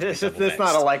absolutely need to be double-vaxxed. That's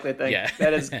not a likely thing. Yeah.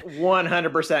 That is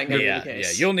 100% going to be the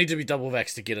case. Yeah, you'll need to be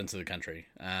double-vaxxed to get into the country.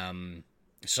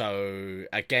 So,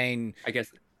 again...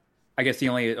 I guess the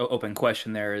only open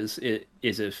question there is if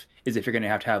you're going to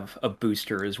have a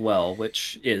booster as well,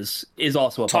 which is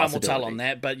also a time possibility. will tell on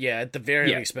that, but yeah, at the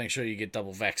very least, make sure you get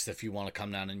double vaxxed if you want to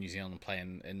come down to New Zealand and play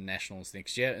in internationals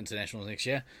next year.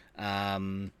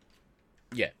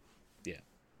 Yeah.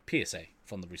 PSA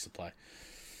from the Resupply.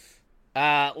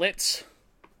 Let's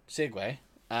segue.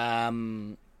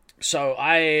 So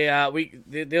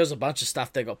there was a bunch of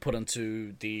stuff that got put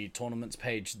into the tournaments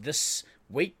page this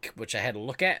week, which I had a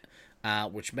look at,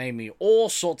 which made me all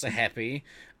sorts of happy.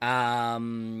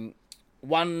 One,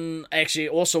 actually,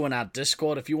 also in our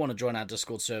Discord, if you want to join our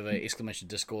Discord server,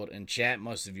 !Discord in chat,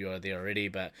 most of you are there already,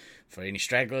 but for any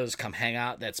stragglers, come hang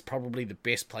out. That's probably the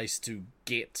best place to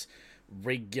get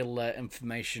regular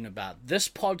information about this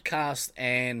podcast,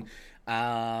 and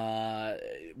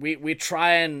we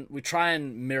try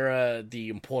and mirror the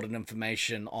important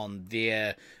information on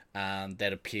there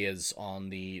that appears on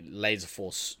the Laser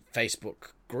Force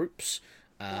Facebook groups.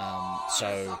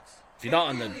 So if you're not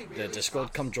on the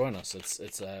Discord, come join us.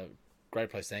 It's a great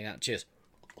place to hang out. Cheers.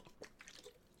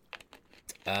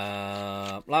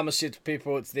 Lama said to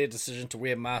people it's their decision to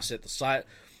wear masks at the site,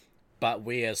 but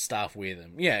we as staff wear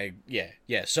them. Yeah.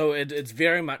 So it's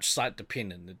very much site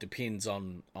dependent. It depends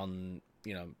on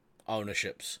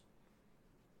ownerships,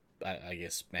 I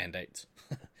guess, mandates.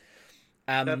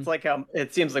 That's like how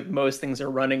it seems like most things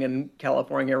are running in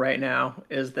California right now,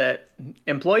 is that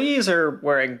employees are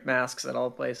wearing masks at all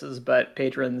places, but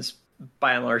patrons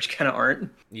by and large kind of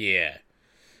aren't. Yeah.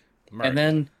 And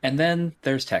then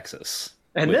there's Texas.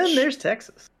 Then there's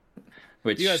Texas.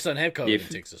 Which you guys don't have COVID in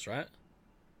Texas, right?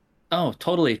 Oh,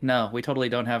 totally. No, we totally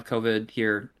don't have COVID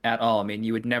here at all. I mean,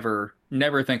 you would never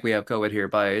think we have COVID here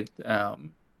by...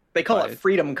 they call it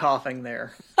freedom coughing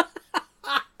there.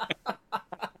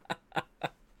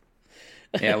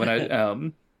 Yeah,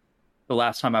 when the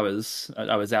last time I was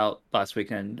out last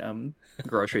weekend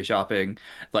grocery shopping,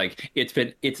 like it's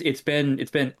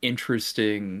been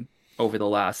interesting over the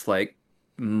last like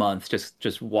month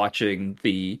just watching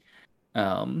the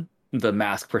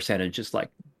mask percentage just like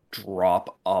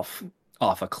drop off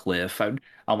a cliff.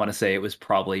 I want to say it was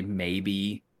probably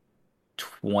maybe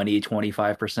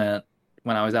 25%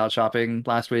 when I was out shopping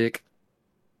last week.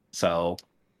 So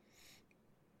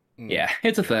yeah,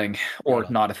 it's a thing, or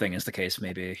not a thing, is the case.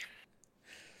 Maybe.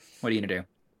 What are you gonna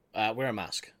do? Wear a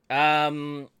mask.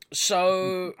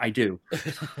 So I do.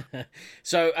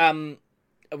 So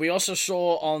we also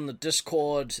saw on the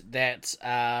Discord that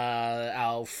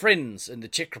our friends in the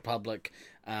Czech Republic,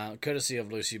 courtesy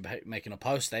of Lucy making a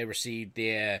post, they received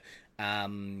their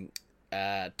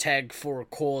Tag for a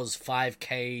Cause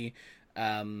 5K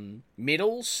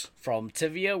medals from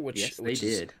Tivia, which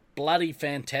is bloody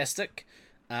fantastic.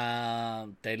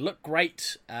 They look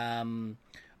great.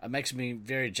 It makes me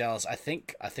very jealous. I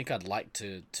think I'd like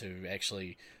to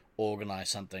actually organize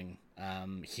something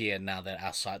here now that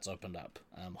our site's opened up.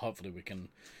 Hopefully we can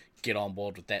get on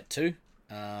board with that too.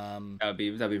 That'd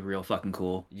be real fucking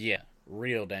cool. Yeah,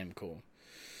 real damn cool.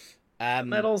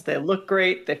 Medals, they look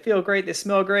great, they feel great, they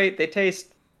smell great, they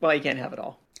taste... Well, you can't have it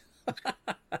all.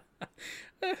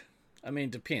 I mean,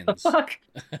 depends. Fuck.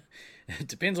 It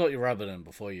depends what you rub it in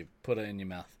before you put it in your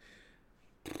mouth.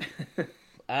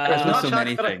 As with Not so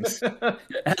many chocolate. things.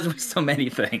 As with so many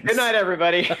things. Good night,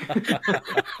 everybody.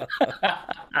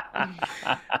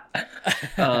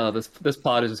 This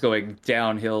pod is just going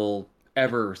downhill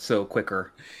ever so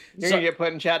quicker. You're gonna get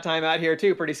put in chat time out here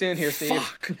too pretty soon here, Steve.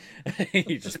 Fuck.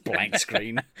 You just blank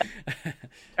screen.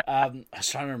 I was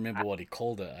trying to remember what he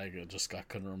called it. I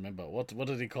couldn't remember. What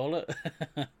did he call it?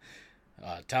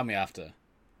 Tell me after.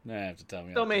 No, you have to tell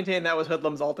me. Still maintain that was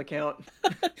Hoodlum's alt account.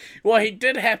 Well, he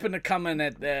did happen to come in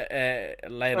at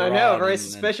later on. I know, very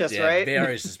suspicious, right?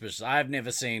 Very suspicious. I've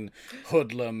never seen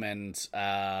Hoodlum and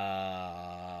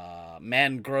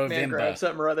Mangrove Ember.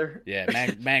 Something or other.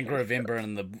 Yeah, Mangrove Ember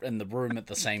in the room at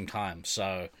the same time.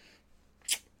 So,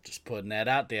 just putting that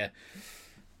out there.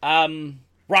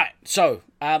 Right, so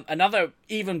another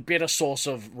even better source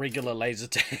of regular laser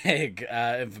tag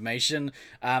information.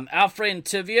 Our friend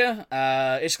Tivia,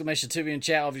 exclamation Tivia in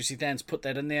chat, obviously Than's put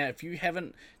that in there. If you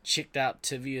haven't checked out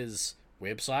Tivia's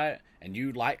website and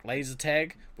you like laser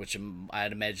tag, which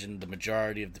I'd imagine the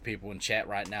majority of the people in chat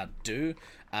right now do,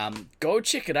 go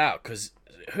check it out because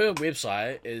her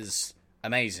website is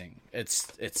amazing.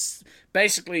 It's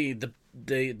basically the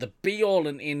be all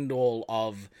and end all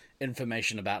of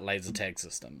information about laser tag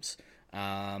systems.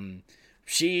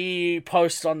 She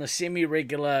posts on the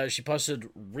semi-regular. She posted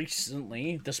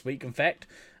recently this week, in fact,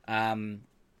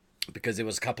 because there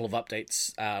was a couple of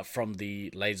updates from the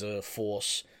Laser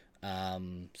Force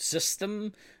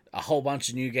system. A whole bunch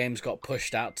of new games got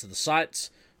pushed out to the sites.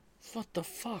 What the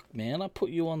fuck, man? I put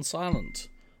you on silent.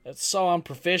 That's so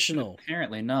unprofessional.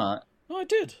 Apparently not. Oh, I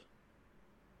did.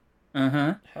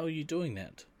 Uh-huh. How are you doing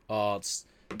that? Oh,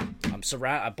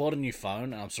 I bought a new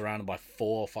phone, and I'm surrounded by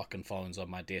 4 fucking phones on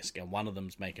my desk, and one of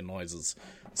them's making noises.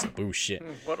 It's bullshit.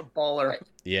 What a baller.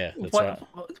 Yeah, that's What? right.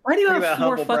 Why do you Look at have that 4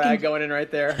 humble fucking... brag going in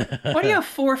right there. Why do you have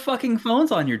 4 fucking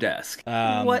phones on your desk?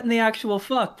 What in the actual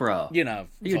fuck, bro? You know. Are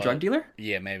you a drug dealer?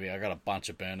 Yeah, maybe. I got a bunch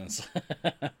of burners.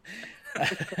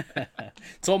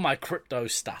 It's all my crypto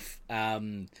stuff,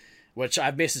 which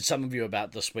I've messaged some of you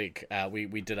about this week.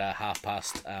 We did a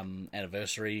half-past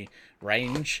anniversary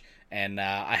range, and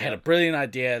I had a brilliant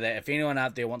idea that if anyone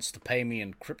out there wants to pay me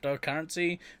in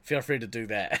cryptocurrency, feel free to do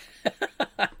that.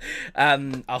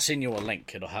 I'll send you a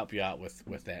link. It'll help you out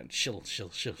with that. Shill.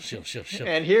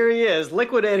 And here he is,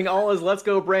 liquidating all his Let's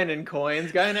Go Brandon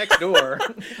coins. Guy next door.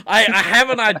 I have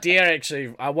an idea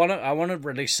actually. I want to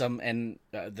release some, and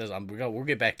we'll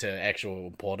get back to actual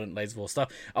important Laserfall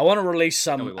stuff. I want to release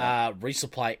some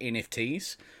resupply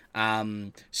NFTs.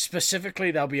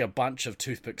 Specifically, there'll be a bunch of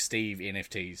Toothpick Steve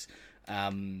NFTs.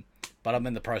 But I'm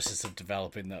in the process of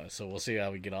developing those, so we'll see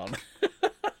how we get on.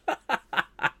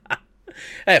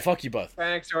 Hey, fuck you both.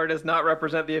 Guy next door does not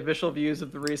represent the official views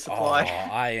of the resupply.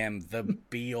 Oh, I am the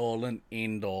be-all and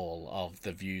end-all of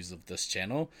the views of this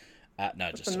channel.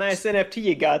 No, just a nice NFT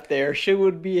you got there. Sure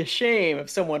would be a shame if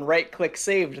someone right-click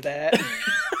saved that.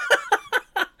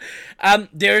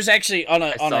 There's actually on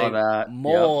a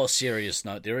more yep. serious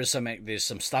note, there's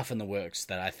some stuff in the works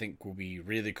that I think will be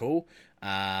really cool.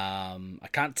 I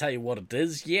can't tell you what it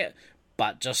is yet,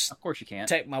 but just of course you can't.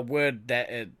 Take my word that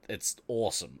it's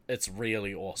awesome. It's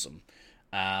really awesome.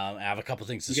 I have a couple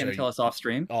things to show you. You gonna tell us off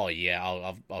stream? Oh yeah,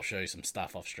 I'll show you some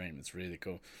stuff off stream. It's really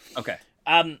cool. Okay.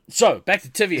 So back to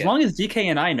Tivia. As long as DK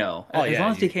and I know.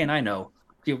 DK and I know.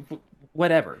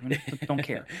 Whatever. Don't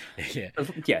care. Yeah,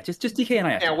 just DK and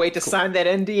I. Can't wait to sign that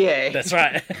NDA. That's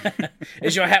right.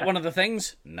 Is your hat one of the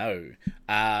things? No.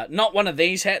 Not one of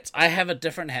these hats. I have a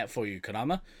different hat for you,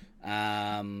 Konama.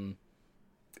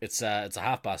 It's a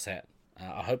half-past hat.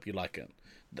 I hope you like it.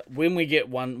 When we get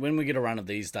a run of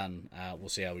these done, we'll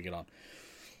see how we get on.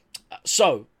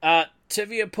 So,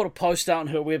 Tivia put a post out on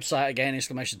her website, again,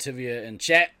 exclamation Tivia in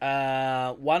chat.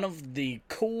 One of the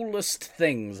coolest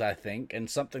things, I think, and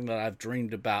something that I've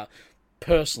dreamed about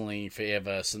personally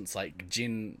forever since, like,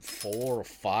 Gen 4 or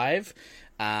 5,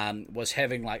 was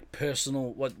having, like, first of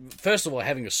all,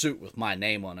 having a suit with my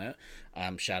name on it.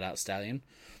 Shout out Stallion.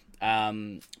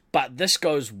 But this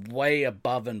goes way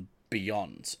above and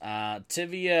beyond.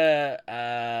 Tivia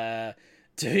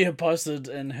posted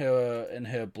in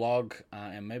her blog,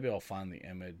 and maybe I'll find the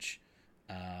image,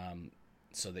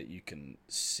 so that you can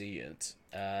see it.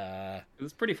 It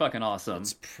was pretty fucking awesome.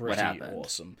 It's pretty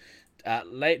awesome.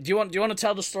 Do you want to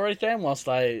tell the story, Tham, whilst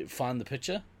I find the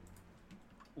picture?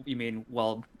 You mean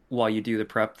while you do the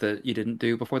prep that you didn't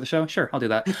do before the show? Sure, I'll do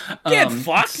that. Get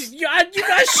fucked! You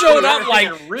guys showed up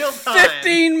like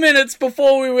 15 minutes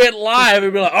before we went live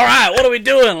and be like, all right, what are we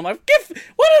doing? I'm like,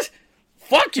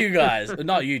 fuck you guys.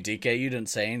 Not you, DK. You didn't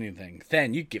say anything.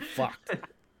 Then you get fucked.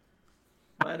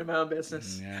 Mind my own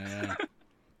business. Yeah.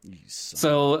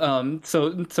 So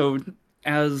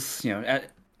as you know,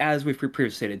 as we've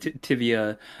previously stated,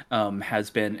 Tivia has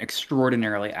been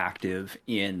extraordinarily active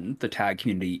in the tag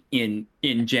community in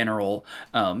general,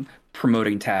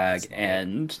 promoting tag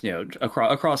and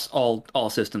across all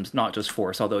systems, not just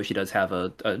Force. Although she does have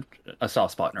a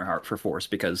soft spot in her heart for Force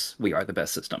because we are the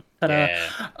best system. Ta-da!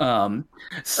 Yeah.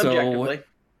 So Objectively.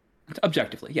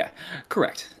 objectively, yeah,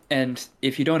 correct. And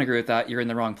if you don't agree with that, you're in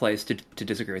the wrong place to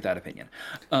disagree with that opinion.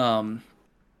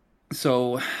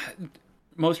 So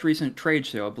most recent trade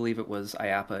show, I believe it was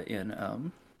IAPA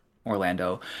in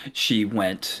Orlando. She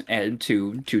went and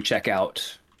to check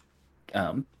out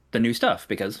the new stuff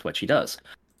because what she does.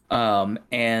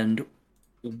 And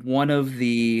one of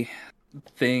the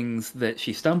things that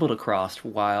she stumbled across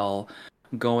while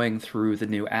going through the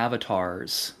new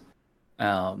avatars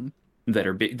that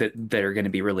are going to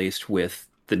be released with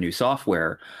the new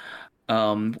software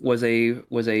was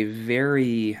a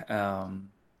very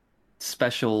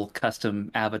special custom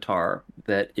avatar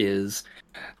that is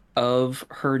of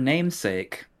her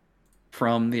namesake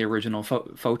from the original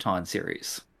Photon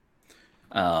series.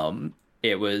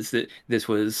 It was this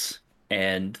was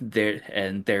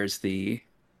there's the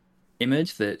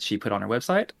image that she put on her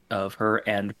website of her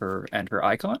and her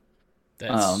icon.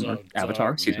 That's so avatar,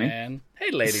 dope, excuse man. me. Hey,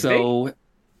 Lady So,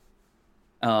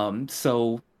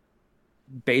 so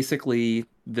basically,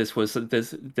 this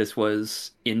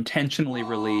was intentionally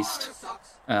released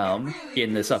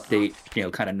in this update,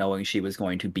 kind of knowing she was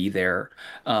going to be there.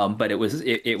 But it was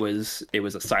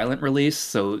a silent release,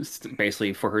 so it's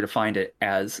basically for her to find it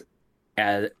as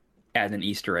an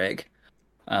Easter egg.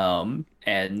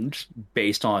 And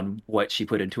based on what she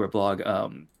put into her blog,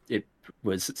 it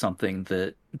was something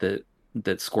that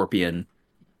Scorpion,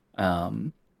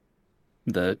 the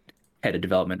head of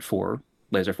development for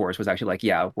Laser Force, was actually like,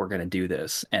 yeah, we're going to do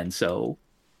this. And so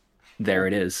there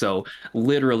it is. So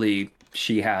literally,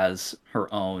 she has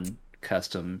her own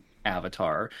custom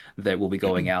avatar that will be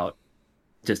going out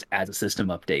just as a system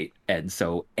update. And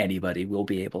so anybody will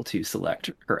be able to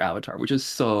select her avatar, which is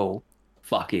so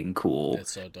fucking cool.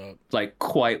 That's so dope. Like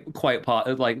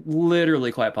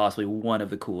literally quite possibly one of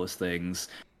the coolest things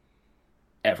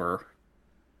ever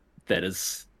that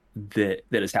has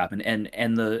happened. And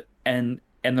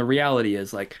the reality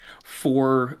is, like,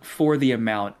 for the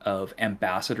amount of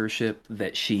ambassadorship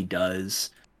that she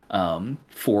does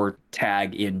for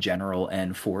tag in general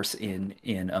and Force in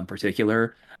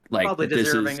particular, like, Probably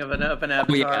deserving of an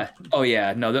avatar. Oh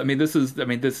yeah. No, I mean this is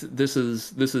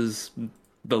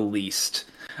the least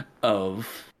of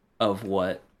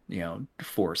what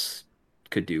Force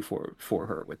could do for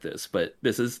her with this. But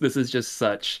this is just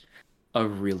such a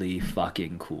really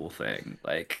fucking cool thing.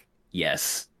 Like,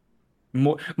 yes.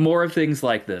 More of things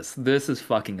like this. This is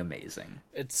fucking amazing.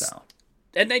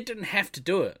 And they didn't have to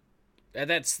do it. And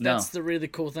that's the really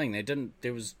cool thing. They didn't.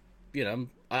 There was,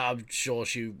 I'm sure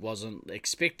she wasn't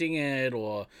expecting it,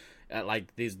 or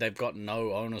they've got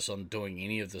no onus on doing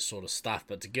any of this sort of stuff.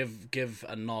 But to give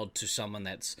a nod to someone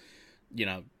that's,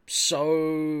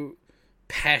 so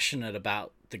passionate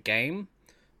about the game.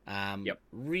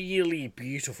 Really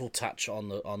beautiful touch on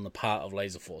the part of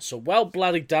Laser Force. So well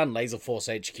bloody done, Laser Force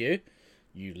HQ.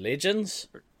 You legends.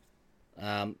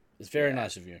 It's very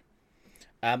nice of you.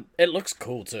 It looks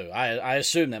cool too. I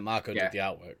assume that Marco did the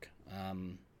artwork.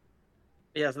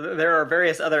 Yes, there are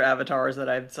various other avatars that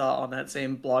I saw on that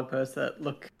same blog post that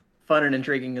look fun and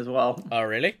intriguing as well. Oh,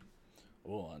 really?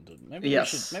 Oh, maybe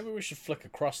yes. we should flick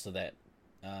across to that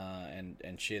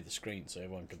and share the screen so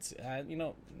everyone can see.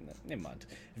 Never mind.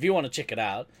 If you want to check it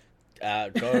out,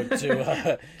 go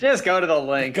to just go to the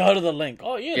link. Go to the link.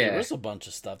 Oh yeah, there is a bunch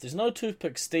of stuff. There's no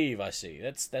Toothpick Steve. I see.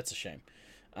 That's a shame.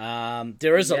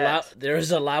 There is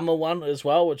a llama one as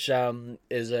well, which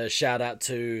is a shout out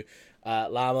to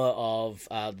llama of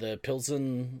the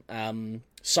Pilsen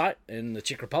site in the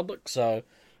Czech Republic. So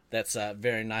that's a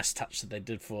very nice touch that they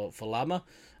did for llama.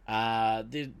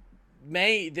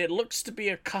 There looks to be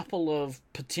a couple of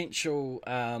potential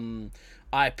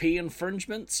IP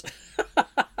infringements.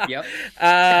 Yep.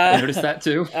 I noticed that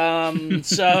too.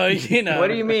 So, What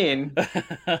do you mean?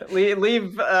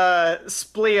 leave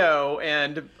Splio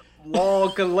and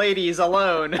log ladies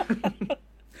alone.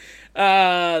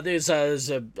 There's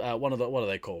one of the, what are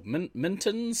they called?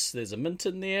 Mintons. There's a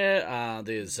Minton there.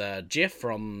 There's Jeff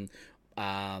from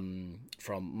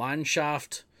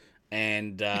Mineshaft,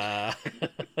 and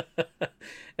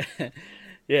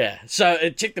yeah. So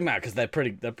check them out because they're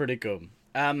pretty cool.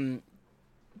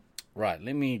 Right,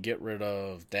 let me get rid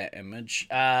of that image.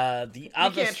 You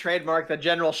can't trademark the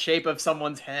general shape of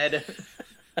someone's head.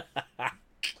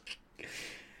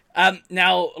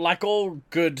 Now, like all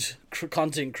good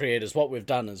content creators, what we've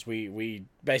done is we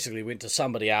basically went to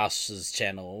somebody else's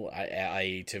channel,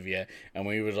 i.e. Tivia, and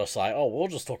we were just like, oh, we'll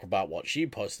just talk about what she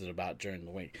posted about during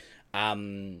the week.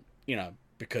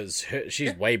 Because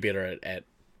she's way better at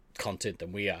content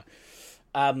than we are.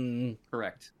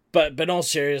 Correct. But in all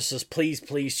seriousness,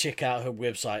 please check out her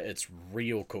website. It's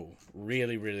real cool.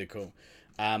 Really, really cool.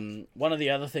 One of the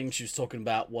other things she was talking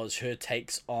about was her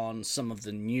takes on some of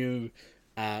the new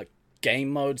game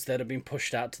modes that have been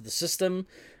pushed out to the system.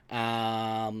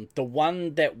 The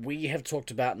one that we have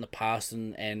talked about in the past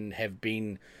and have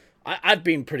been... I've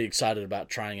been pretty excited about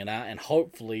trying it out, and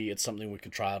hopefully it's something we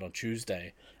can try out on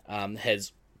Tuesday.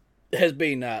 Has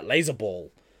been Laser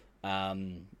Ball.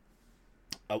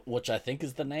 Which I think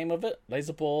is the name of it.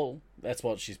 Laser Ball. That's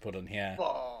what she's put in here.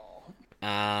 Oh.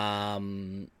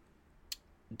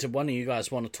 Do one of you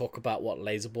guys want to talk about what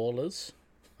Laser Ball is?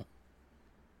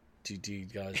 Do you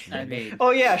guys remember?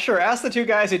 Oh, yeah, sure. Ask the two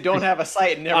guys who don't have a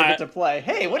site and never get to play.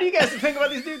 Hey, what do you guys think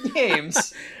about these new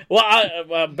games?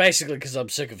 Well, basically because I'm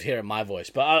sick of hearing my voice.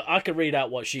 But I could read out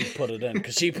what she put it in.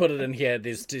 Because she put it in here.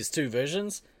 There's two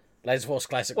versions. Laser Force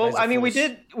Classic. Well, Laser I mean, Force.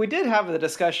 we did have the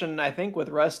discussion, I think, with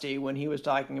Rusty when he was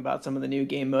talking about some of the new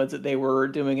game modes that they were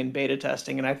doing in beta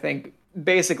testing, and I think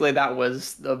basically that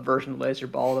was the version of Laser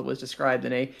Ball that was described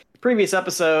in a previous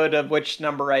episode, of which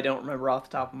number I don't remember off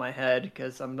the top of my head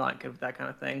because I'm not good with that kind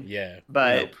of thing. Yeah.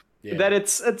 But Yeah. that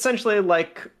it's essentially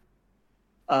like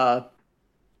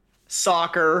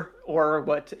soccer, or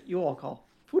what you all call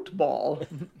football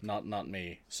Not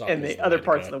me. in the other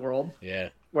parts of the world. Yeah.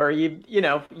 Where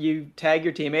you tag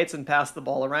your teammates and pass the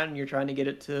ball around, and you're trying to get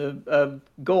it to a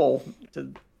goal,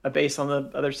 to a base on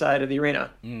the other side of the arena.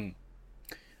 And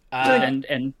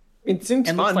It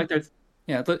seems fun. looks like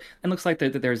looks like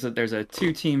there's a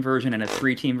 2-team version and a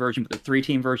 3-team version. But the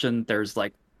 3-team version, there's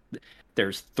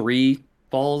 3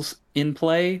 balls in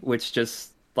play, which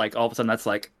just like all of a sudden that's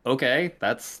like, okay,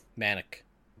 that's Manic.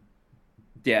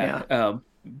 yeah.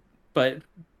 But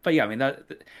yeah, I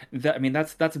mean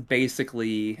that's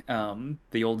basically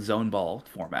the old zone ball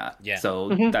format. Yeah. So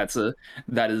that's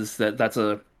let's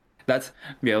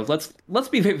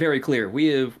be very clear. We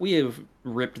have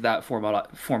ripped that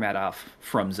format off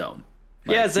from zone.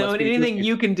 Yeah, Zone. Anything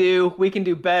you can do, we can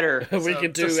do better. We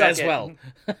can do as well.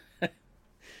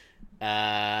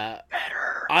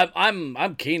 Better.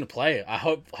 I'm keen to play it.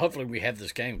 Hopefully we have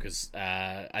this game because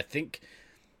I think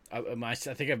I've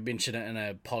mentioned it in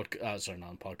a podcast. Sorry,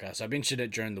 not a podcast. I mentioned it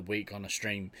during the week on a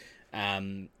stream.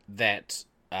 That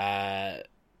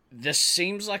this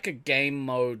seems like a game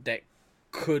mode that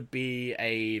could be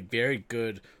a very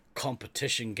good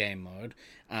competition game mode,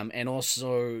 and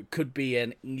also could be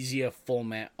an easier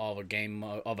format of a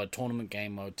tournament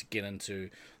game mode to get into.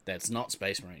 That's not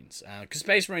Space Marines, because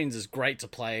Space Marines is great to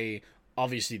play.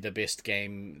 Obviously the best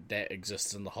game that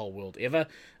exists in the whole world ever,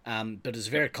 but it's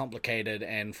very complicated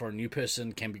and for a new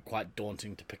person can be quite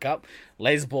daunting to pick up.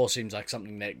 Laser Ball seems like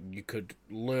something that you could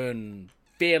learn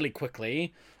fairly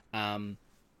quickly, and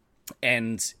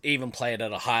even play it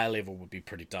at a higher level would be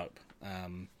pretty dope.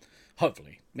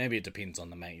 Hopefully. Maybe it depends on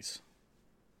the maze.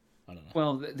 I don't know.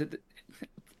 Well,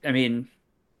 I mean,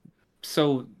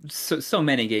 so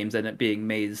many games end up being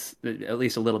maze, at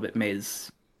least a little bit maze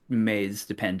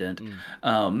dependent.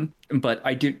 But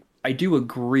I do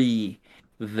agree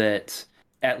that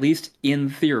at least in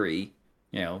theory,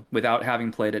 without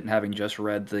having played it and having just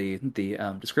read the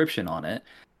description on it,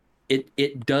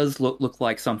 it does look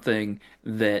like something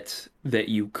that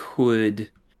you could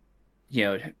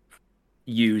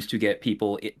use to get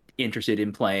people interested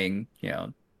in playing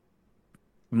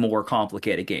more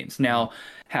complicated games. Now,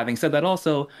 having said that,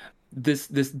 also this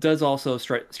does also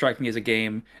strike me as a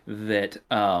game that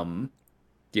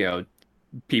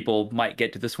people might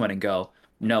get to this one and go,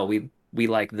 no, we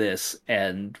like this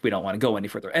and we don't want to go any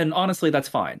further. And honestly, that's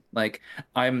fine. Like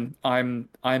I'm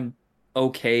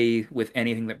okay with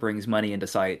anything that brings money into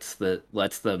sites that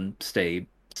lets them stay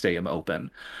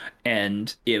open.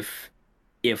 And if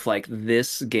like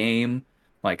this game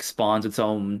like spawns its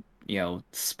own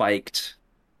spiked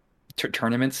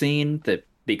tournament scene that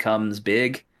becomes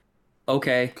big,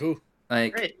 okay, Cool.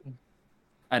 like Great.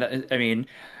 I mean,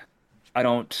 I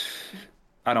don't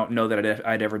know that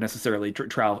I'd ever necessarily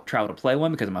travel to play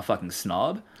one because I'm a fucking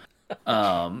snob.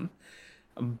 But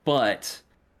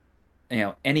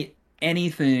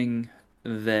anything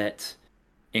that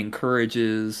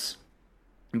encourages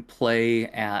play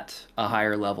at a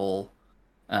higher level,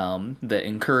 that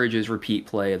encourages repeat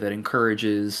play, that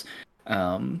encourages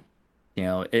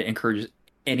it encourages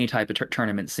any type of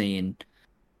tournament scene.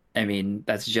 I mean,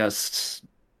 that's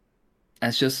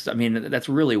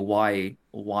really why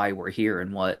why we're here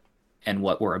and what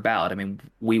we're about. I mean,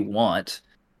 we want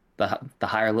the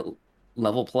higher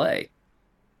level play.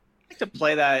 Like to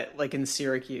play that like in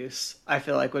Syracuse, I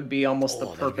feel like would be almost the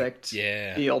perfect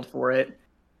field for it.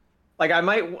 Like I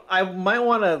might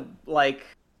want to like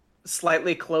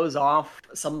slightly close off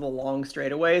some of the long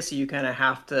straightaways, so you kind of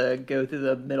have to go through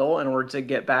the middle in order to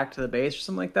get back to the base or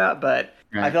something like that. But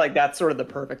I feel like that's sort of the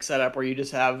perfect setup where you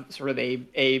just have sort of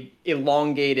a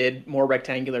elongated, more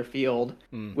rectangular field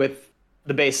with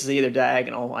the bases either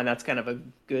diagonal, and that's kind of a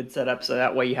good setup. So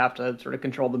that way you have to sort of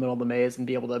control the middle of the maze and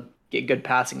be able to get good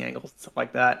passing angles and stuff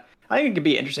like that. I think it could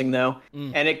be interesting though,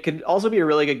 and it could also be a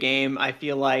really good game. I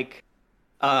feel like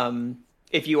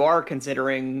if you are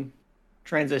considering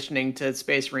transitioning to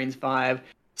Space Marines 5,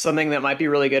 something that might be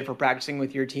really good for practicing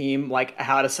with your team, like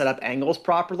how to set up angles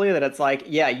properly, that it's like,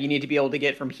 yeah, you need to be able to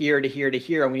get from here to here to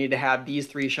here, and we need to have these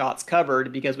 3 shots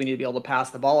covered because we need to be able to pass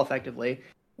the ball effectively.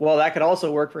 Well, that could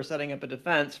also work for setting up a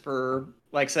defense for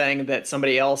like saying that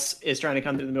somebody else is trying to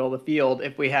come through the middle of the field.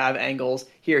 If we have angles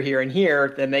here, here, and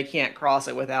here, then they can't cross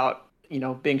it without,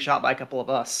 being shot by a couple of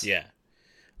us. Yeah.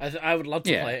 I would love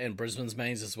to play it in Brisbane's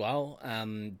maze as well,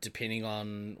 depending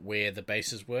on where the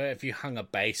bases were. If you hung a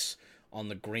base on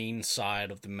the green side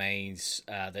of the maze,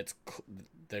 that's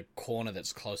the corner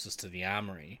that's closest to the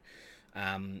armory,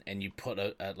 and you put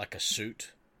a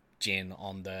suit gen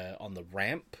on the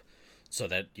ramp, so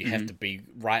that you have to be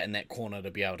right in that corner to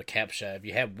be able to capture. If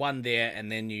you have one there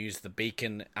and then you use the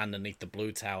beacon underneath the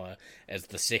blue tower as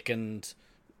the second,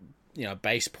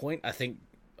 base point, I think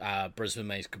Brisbane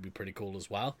maze could be pretty cool as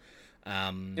well.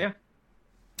 Yeah,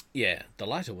 the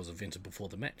lighter was invented before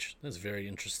the match. That's very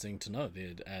interesting to know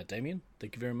there, Damien.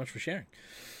 Thank you very much for sharing.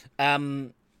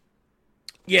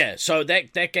 So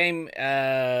that game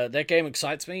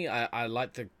excites me. I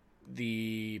like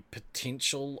the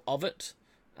potential of it.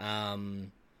 I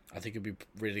think it'd be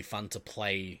really fun to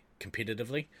play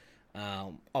competitively.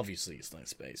 Obviously, it's no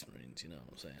Space Marines, you know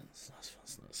what I'm saying? It's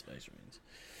not Space Marines.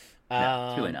 No,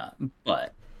 it's really not.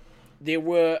 But there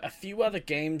were a few other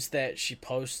games that she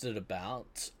posted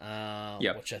about,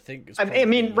 which I think is. I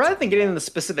mean, rather than getting into the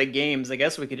specific games, I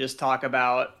guess we could just talk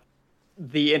about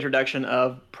the introduction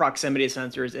of proximity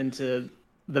sensors into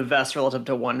the vest relative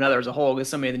to one another as a whole, because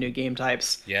so many of the new game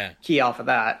types key off of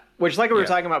that. Which, like we were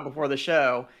talking about before the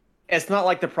show, it's not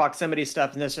like the proximity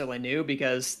stuff is necessarily new,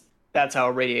 because that's how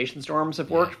radiation storms have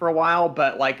worked for a while,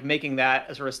 but like making that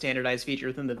a sort of standardized feature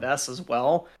within the vests as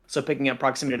well. So picking up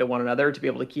proximity to one another to be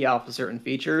able to key off of certain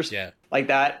features, like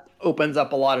that opens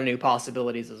up a lot of new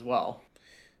possibilities as well.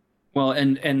 Well,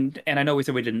 and I know we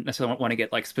said we didn't necessarily want to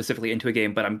get like specifically into a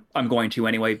game, but I'm going to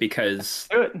anyway because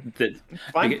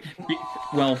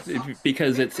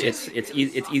because it's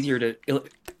easier to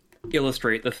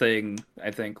illustrate the thing,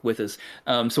 I think, with this.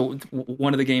 So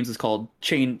one of the games is called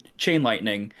Chain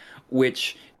Lightning,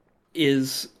 which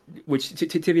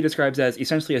Tivi describes as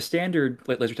essentially a standard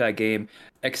laser tag game,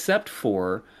 except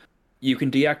for you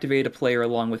can deactivate a player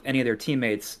along with any of their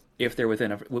teammates if they're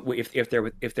within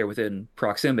if they're within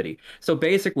proximity. So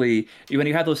basically, when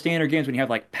you have those standard games, when you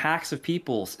have like packs of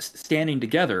people standing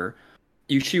together,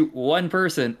 you shoot one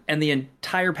person and the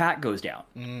entire pack goes down.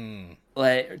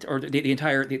 Like, or the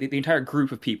entire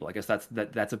group of people. I guess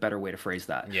that's a better way to phrase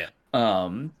that. Yeah.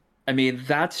 I mean,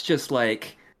 that's just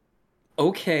like,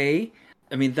 okay.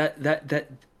 I mean,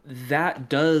 that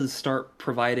does start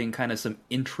providing kind of some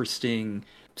interesting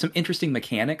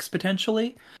mechanics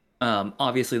potentially.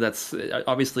 Obviously it's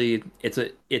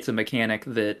a mechanic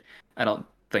that I don't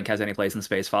think has any place in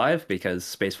Space 5, because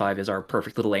Space 5 is our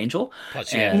perfect little angel.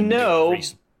 But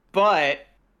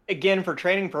again, for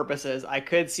training purposes, I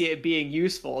could see it being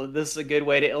useful. This is a good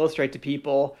way to illustrate to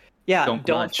people,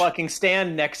 don't fucking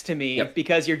stand next to me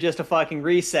because you're just a fucking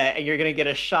reset and you're going to get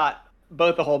a shot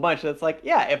both a whole bunch. So it's like,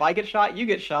 if I get shot, you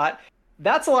get shot.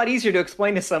 That's a lot easier to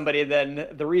explain to somebody than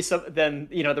the reset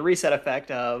the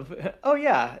effect of,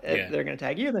 they're going to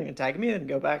tag you, they're going to tag me, and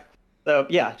go back. So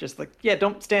just like,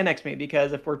 don't stand next to me,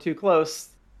 because if we're too close,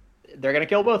 they're going to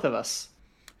kill both of us.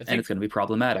 And it's going to be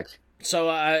problematic.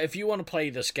 So if you want to play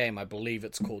this game, I believe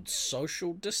it's called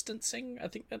Social Distancing. I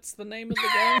think that's the name of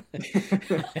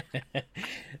the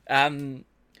game. I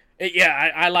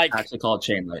like. Actually called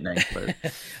Chain Lightning. But...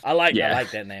 I like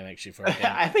that name actually for a game.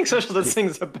 I think Social Distancing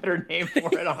is a better name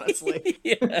for it, honestly.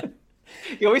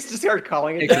 You always just start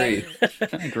calling it. I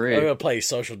agree. I'm gonna play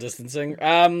Social Distancing.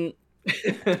 I've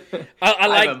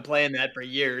been playing that for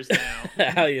years now.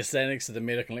 How you stand next to the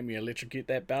medic and let me electrocute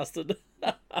that bastard.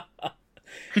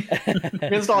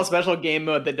 Install a special game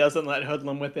mode that doesn't let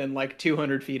hoodlum within like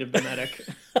 200 feet of the medic.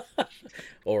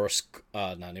 or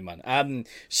Oh no, never mind.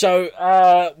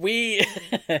 We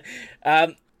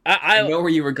I know where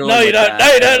you were going. No, you with don't. that.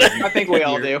 No, you don't. I think we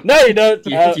all do. No, you don't.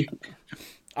 You-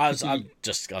 I'm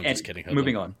just kidding.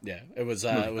 Moving on. Yeah, it was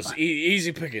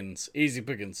easy pickings.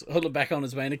 Hoodler back on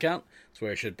his main account. That's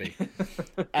where it should be.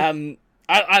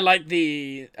 I like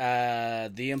the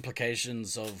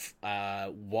implications of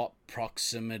what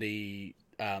proximity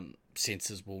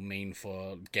sensors will mean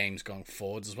for games going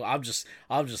forwards as well. I'm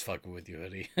just fucking with you,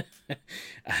 Hoodie.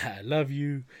 I love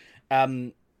you.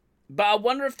 But I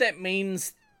wonder if that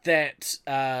means that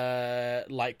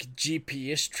like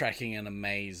GPS tracking in a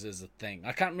maze is a thing.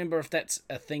 I can't remember if that's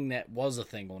a thing that was a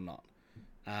thing or not.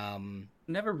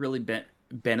 Never really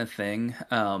been a thing,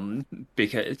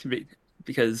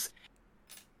 because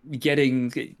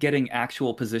getting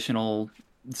actual positional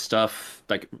stuff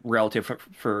like relative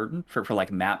for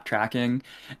like map tracking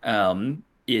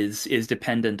is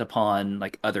dependent upon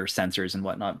like other sensors and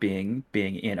whatnot being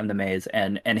in the maze,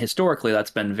 and historically that's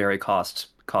been very cost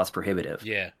prohibitive.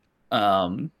 Yeah.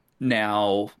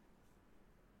 Now,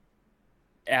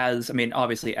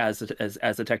 obviously as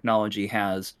the technology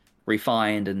has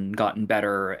refined and gotten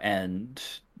better and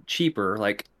cheaper,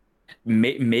 like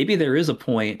maybe there is a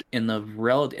point in the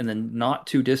not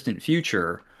too distant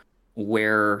future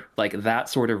where like that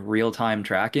sort of real-time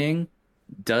tracking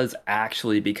does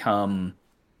actually become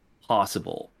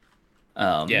possible.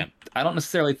 Yeah. I don't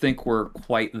necessarily think we're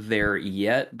quite there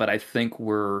yet, but I think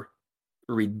we're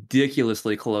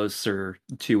ridiculously closer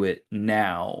to it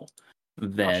now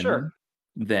than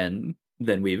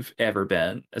we've ever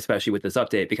been, especially with this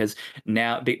update, because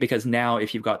now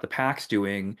if you've got the packs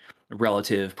doing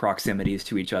relative proximities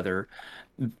to each other,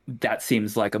 that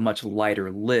seems like a much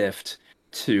lighter lift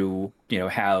to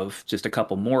have just a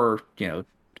couple more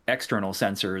external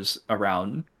sensors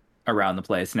around the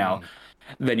place. Now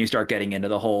then you start getting into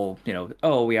the whole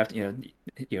we have to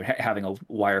having a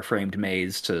wireframed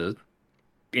maze to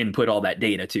input all that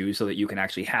data to, so that you can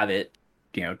actually have it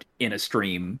in a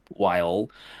stream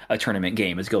while a tournament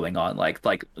game is going on. Like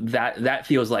that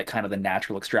feels like kind of the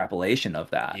natural extrapolation of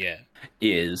that. Yeah.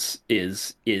 Is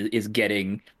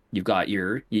getting, you've got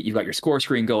your score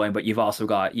screen going, but you've also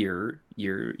got your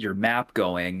map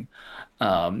going,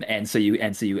 and so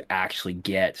you actually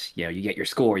get you get your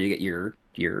score, you get your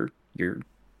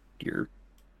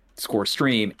score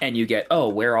stream, and you get,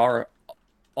 where are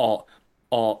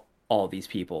all these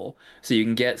people. So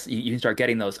you can start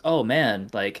getting those, oh man,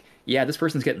 like, yeah, this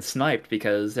person's getting sniped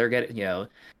because they're getting,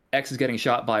 X is getting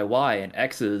shot by Y, and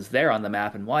X is there on the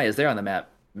map and Y is there on the map.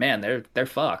 Man, they're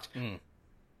fucked.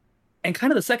 And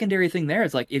kind of the secondary thing there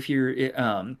is like, if you're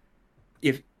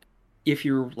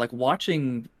like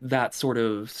watching that sort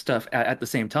of stuff at the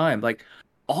same time, like,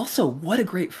 also what a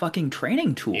great fucking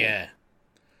training tool. Yeah.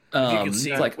 You can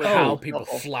see like how people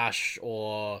flash,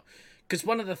 or because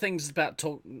one of the things about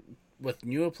with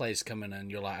newer players coming in,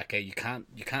 you're like, okay, you can't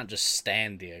just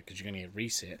stand there because you're gonna get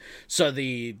reset. So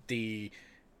they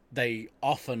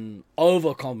often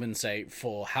overcompensate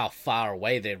for how far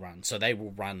away they run. So they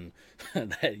will run,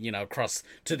 across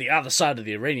to the other side of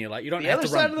the arena. Like, you don't have to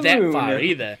run that far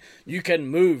either. You can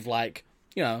move 5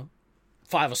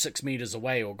 or 6 meters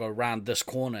away, or go around this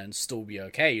corner and still be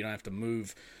okay. You don't have to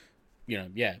move,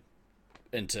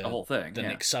 into the whole thing, the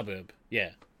next suburb. Yeah.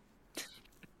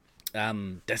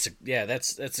 That's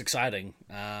exciting.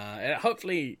 And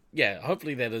hopefully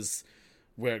that is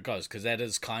where it goes, because that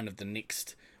is kind of the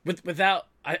next. Without,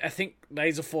 I think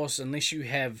Laser Force, unless you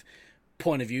have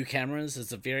point of view cameras,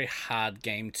 it's a very hard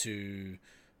game to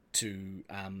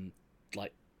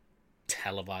like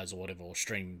televise or whatever, or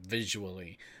stream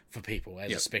visually for people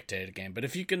as a spectator game. But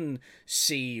if you can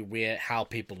see how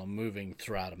people are moving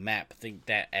throughout a map, I think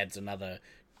that adds another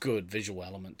good visual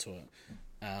element to it.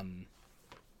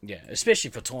 Yeah,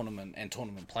 especially for tournament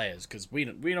players, because we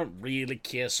don't really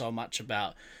care so much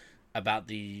about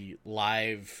the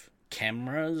live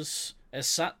cameras as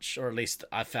such, or at least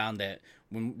I found that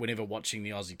whenever watching the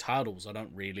Aussie titles, I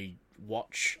don't really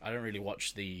watch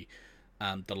the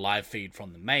live feed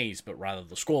from the maze, but rather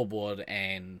the scoreboard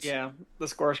and the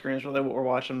score screen is really what we're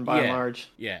watching by and large.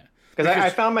 Yeah, because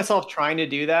I found myself trying to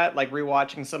do that, like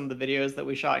rewatching some of the videos that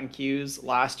we shot in queues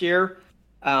last year.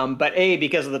 But A,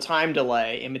 because of the time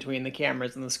delay in between the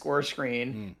cameras and the score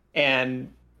screen,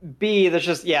 and B, there's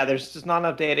just not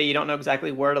enough data. You don't know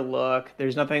exactly where to look.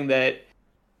 There's nothing that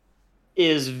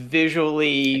is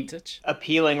visually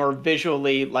appealing or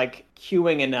visually like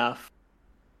cueing enough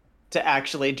to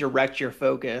actually direct your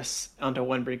focus onto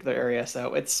one particular area.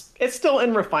 So it's still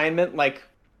in refinement. Like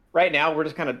right now, we're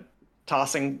just kind of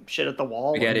tossing shit at the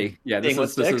wall. Spaghetti. Yeah, this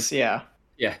is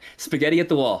spaghetti at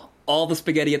the wall all the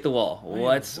spaghetti at the wall. Why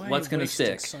What's are going you to wasting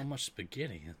stick? so much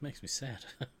spaghetti? It makes me sad.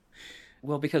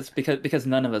 Well, because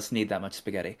none of us need that much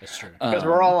spaghetti. That's true. Because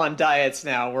we're all on diets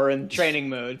now. We're in training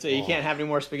mode, so you can't have any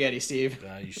more spaghetti, Steve.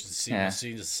 You should see Yeah. my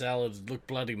Caesar salad look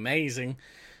bloody amazing.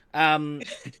 Oh,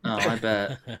 I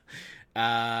bet.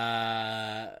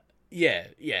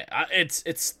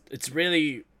 It's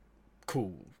really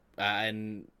cool,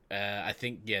 and I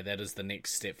think that is the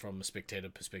next step from a spectator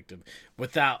perspective,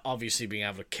 without obviously being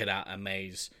able to kit out a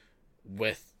maze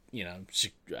with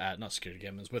not security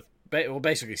cameras, with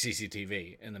basically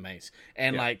CCTV in the maze,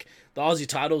 and like the Aussie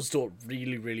titles do it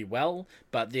really really well,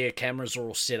 but their cameras are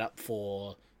all set up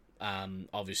for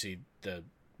obviously the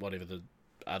whatever the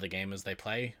other gamers they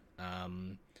play.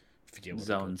 Forget what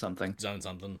Zone something.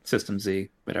 System Z,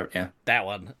 whatever. Yeah, that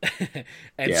one.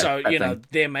 And so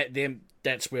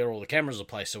that's where all the cameras are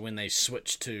placed. So when they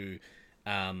switch to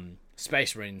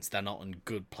Space Marines, they're not in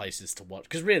good places to watch.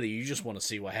 Because really, you just want to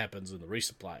see what happens in the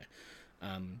resupply,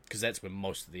 because that's where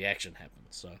most of the action happens.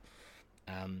 So,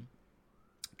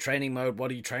 training mode.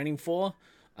 What are you training for?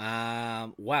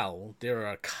 Well, there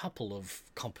are a couple of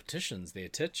competitions there,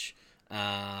 Titch.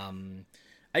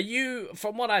 Are you,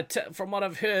 from what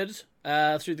I've heard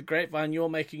through the grapevine, you're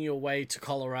making your way to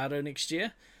Colorado next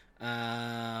year?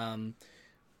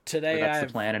 Today, that's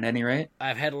the plan at any rate.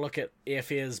 I've had a look at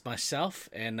airfares myself,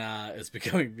 and it's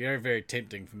becoming very, very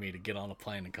tempting for me to get on a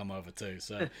plane and come over too.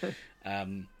 So,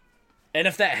 and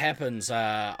if that happens,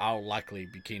 I'll likely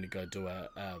be keen to go do a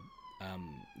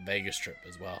Vegas trip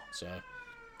as well. So,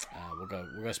 we'll go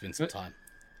spend some time.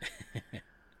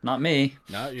 Not me.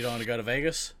 No, you don't want to go to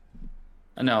Vegas?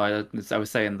 No, I was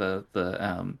saying the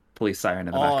police siren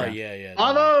in the background. Oh yeah.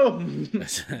 Bravo!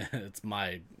 It's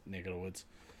my neck of the woods.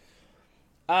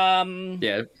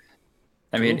 Yeah,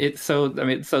 I mean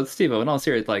so Steve-O, in all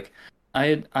seriousness, like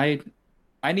I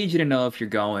need you to know if you're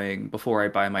going before I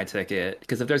buy my ticket,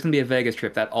 because if there's gonna be a Vegas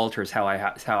trip, that alters how I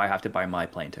have to buy my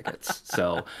plane tickets.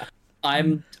 So I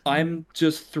am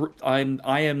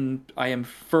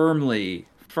firmly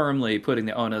putting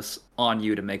the onus on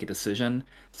you to make a decision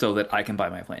so that I can buy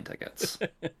my plane tickets.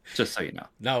 Just so you know.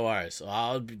 No worries.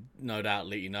 I'll no doubt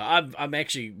let you know. I'm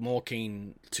actually more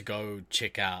keen to go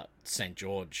check out St.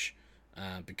 George,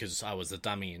 because I was a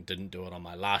dummy and didn't do it on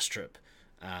my last trip.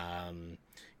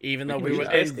 Even though we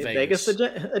were in Vegas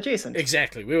adjacent.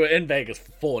 Exactly, we were in Vegas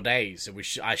for 4 days. So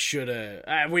I should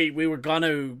have. We were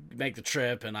gonna make the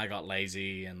trip, and I got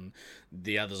lazy, and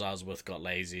the others I was with got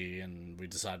lazy, and we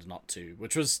decided not to,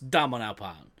 which was dumb on our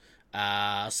part.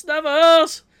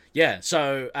 Snuffers! Yeah,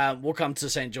 so we'll come to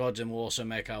St. George, and we'll also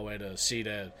make our way to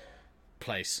Cedar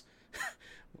Place.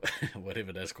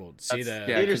 Whatever that's called.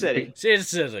 Cedar City. Cedar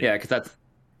City. Yeah,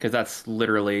 because that's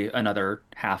literally another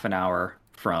half an hour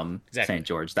from St.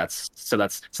 George. That's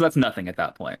nothing at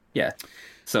that point. Yeah.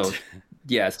 So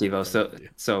yeah, Steve-O.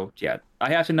 So yeah, I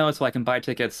have to know it so I can buy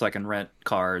tickets, so I can rent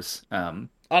cars.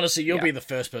 Honestly, you'll be the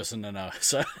first person to know.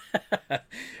 So,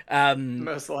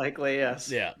 most likely,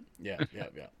 yes. Yeah.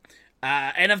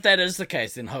 And if that is the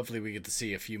case, then hopefully we get to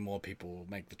see a few more people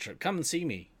make the trip. Come and see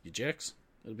me, you jerks.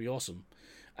 It'll be awesome.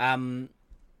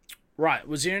 Right.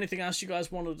 Was there anything else you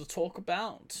guys wanted to talk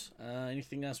about?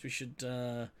 Anything else we should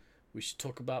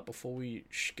talk about before we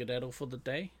skedaddle for the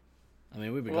day? I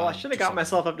mean, I should have got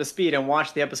myself up to speed and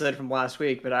watched the episode from last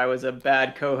week, but I was a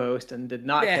bad co-host and did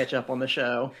not catch up on the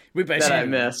show. We basically that I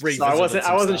missed. So I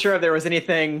wasn't sure if there was any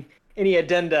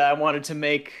addenda I wanted to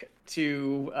make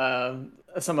to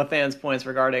some of fans' points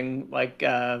regarding like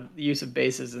the use of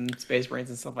bases and Space Marines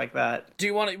and stuff like that. Do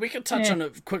you want to? We can touch on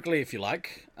it quickly if you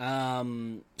like.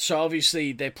 So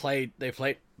obviously they played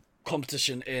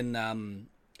competition in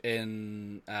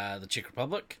the Czech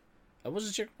Republic. Was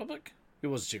it Czech Republic? It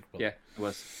was Czech Republic. Yeah, it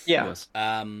was. Yeah. It was.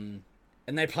 And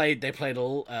they played a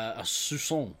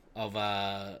Sousson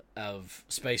of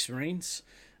Space Marines.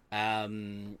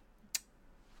 And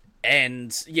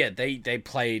yeah, they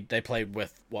played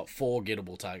with 4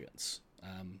 gettable targets.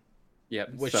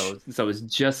 Yep. So it's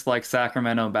just like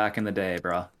Sacramento back in the day,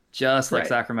 bro. Just like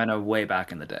Sacramento way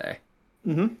back in the day.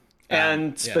 Mm-hmm.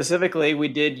 And specifically, we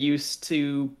did used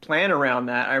to plan around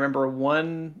that. I remember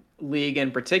one league in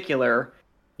particular.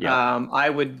 I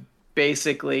would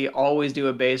basically always do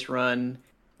a base run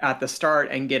at the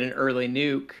start and get an early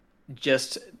nuke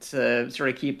just to sort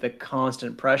of keep the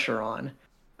constant pressure on.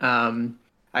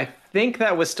 I think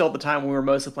that was still the time we were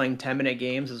mostly playing 10-minute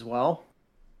games as well.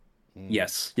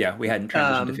 Yes. Yeah, we hadn't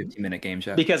transitioned to 15-minute games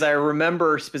yet. Because I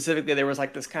remember specifically there was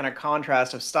like this kind of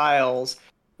contrast of styles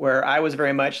where I was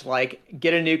very much like,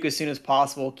 get a nuke as soon as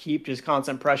possible, keep just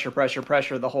constant pressure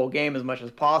the whole game as much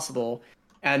as possible.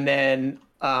 And then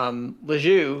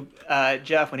Lejeune,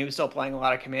 Jeff, when he was still playing a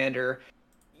lot of Commander,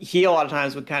 he a lot of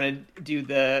times would kind of do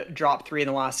the drop 3 in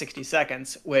the last 60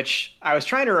 seconds, which I was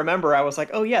trying to remember. I was like,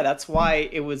 oh yeah, that's why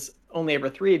it was only ever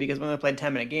 3, because when we played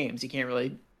 10-minute games, you can't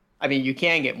really, I mean, you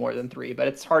can get more than 3, but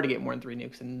it's hard to get more than 3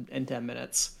 nukes in 10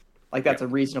 minutes. Like that's a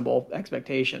reasonable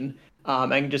expectation.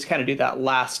 And just kind of do that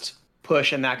last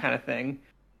push and that kind of thing.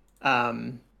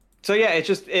 So yeah,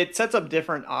 it sets up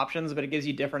different options, but it gives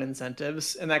you different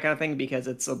incentives and that kind of thing, because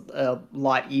it's a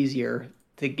lot easier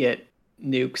to get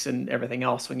nukes and everything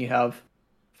else when you have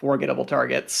 4 gettable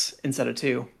targets instead of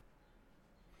 2.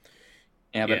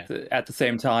 Yeah, but at the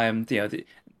same time,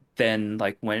 then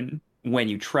like when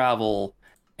you travel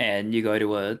and you go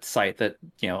to a site that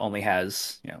only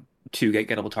has 2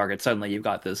 gettable targets, suddenly you've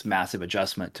got this massive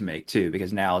adjustment to make too,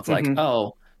 because now it's like,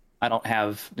 oh, I don't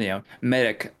have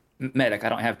medic. I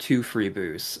don't have 2 free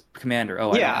boosts. Commander, I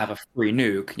don't have a free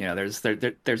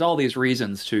nuke. There's all these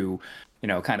reasons to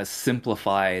kind of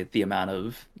simplify the amount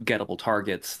of gettable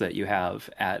targets that you have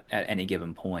at any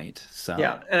given point. So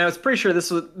yeah, and I was pretty sure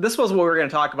this was what we were going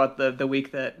to talk about the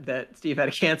week that Steve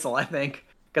had to cancel, I think,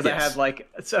 because I had like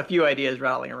a few ideas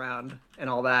rattling around and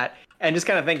all that, and just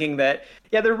kind of thinking that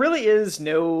there really is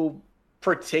no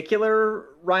particular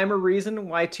rhyme or reason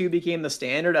why 2 became the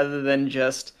standard, other than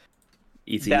just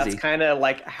that's kind of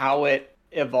like how it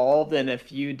evolved in a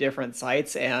few different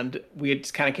sites, and we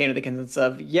just kind of came to the consensus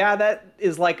of that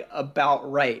is like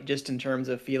about right, just in terms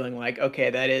of feeling like, okay,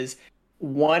 that is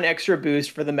 1 extra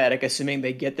boost for the medic, assuming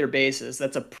they get their bases.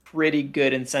 That's a pretty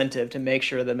good incentive to make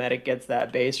sure the medic gets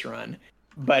that base run,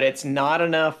 but it's not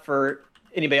enough for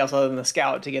anybody else other than the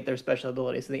scout to get their special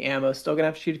abilities. So the ammo is still gonna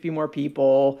have to shoot a few more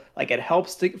people. Like, it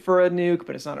helps for a nuke,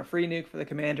 but it's not a free nuke for the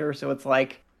commander. So it's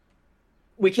like,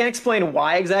 we can't explain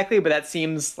why exactly, but that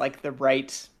seems like the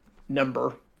right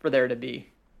number for there to be.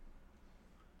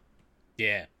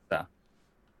 Yeah.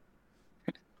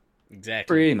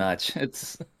 Exactly. Pretty much. I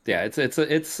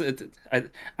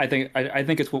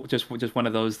think it's just one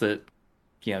of those that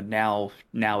now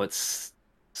it's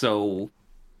so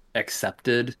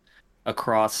accepted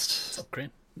across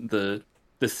the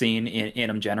scene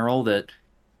in general that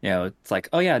it's like,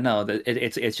 oh yeah, no, that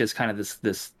it's just kind of this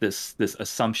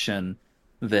assumption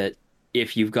that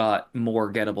if you've got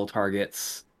more gettable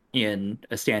targets in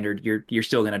a standard, you're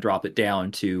still going to drop it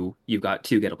down to you've got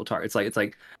 2 gettable targets. It's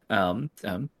like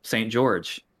St.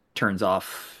 George turns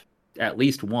off at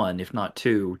least 1, if not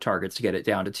 2, targets to get it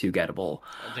down to 2 gettable.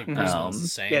 I think Prison's the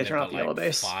same. They've got like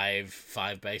base.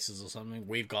 five bases or something.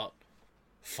 We've got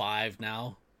 5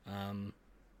 now.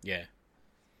 It's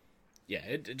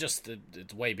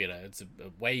way better. It's a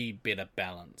way better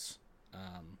balance.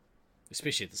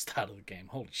 Especially at the start of the game.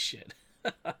 Holy shit.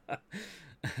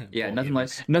 Yeah,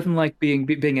 nothing like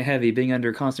being a heavy, being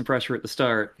under constant pressure at the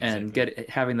start, and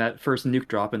having that first nuke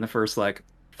drop in the first like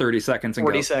 30 seconds and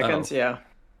 40 seconds, yeah,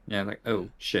 like, oh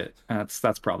shit,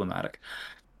 that's problematic.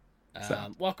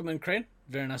 Welcome in, Crane.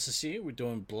 Very nice to see you. We're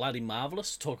doing bloody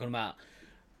marvelous, talking about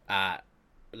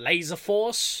Laser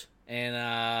Force and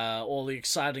all the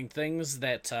exciting things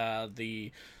that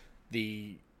the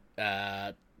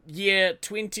year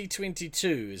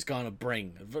 2022 is going to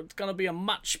bring. It's going to be a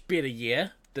much better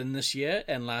year than this year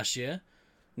and last year.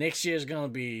 Next year is going to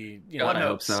be, one I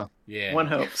hopes. Hope so. Yeah. One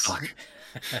hopes. Fuck.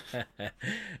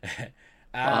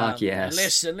 Fuck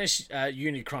yes. Unless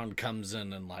Unicron comes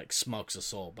in and like smokes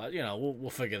us all, but we'll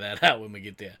figure that out when we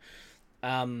get there.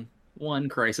 One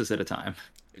crisis at a time.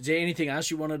 Is there anything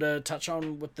else you wanted to touch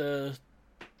on with the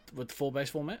 4 base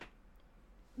format?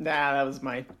 Nah, that was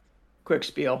my quick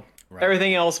spiel. Right.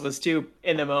 Everything else was too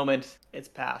in the moment. It's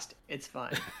past. It's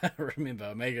fine. Remember,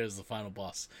 Omega is the final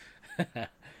boss.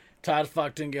 Tired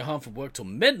fuck didn't get home from work till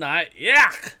midnight.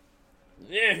 Yuck!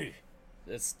 Yeah.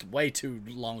 That's way too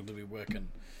long to be working.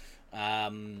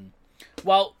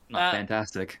 Well,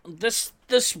 fantastic. This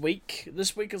week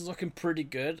is looking pretty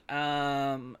good.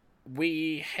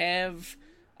 We have,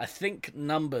 I think,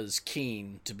 Numbers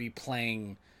keen to be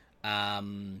playing.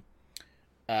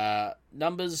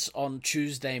 Numbers on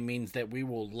Tuesday means that we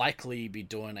will likely be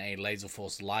doing a Laser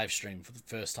Force live stream for the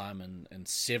first time in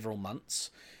several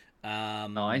months.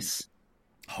 Nice.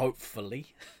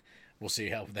 Hopefully. We'll see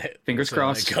how that Fingers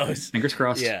crossed. Goes. Fingers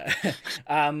crossed. Yeah.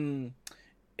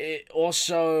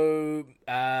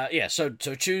 So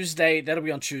Tuesday, that'll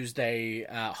be on Tuesday,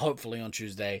 hopefully on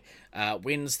Tuesday.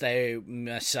 Wednesday,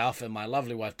 myself and my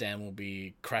lovely wife Dan will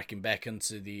be cracking back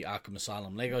into the Arkham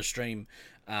Asylum Lego stream.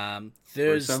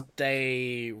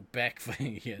 Thursday, back for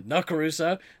no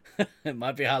Caruso. It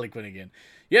might be Harley Quinn again.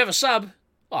 You have a sub?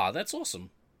 Oh, that's awesome.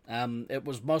 It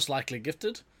was most likely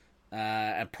gifted,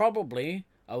 and probably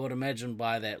I would imagine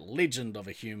by that legend of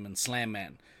a human, Slam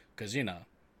Man. Because,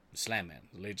 Slam Man,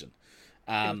 legend.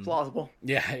 It's plausible.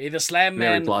 Yeah, either Slam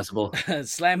Very Man, plausible.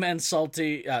 Slam Man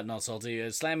Salty, not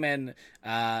Salty, Slam Man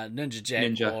Ninja Jack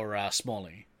Ninja. or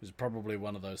Smalley. It was probably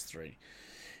one of those three.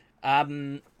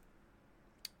 Yeah,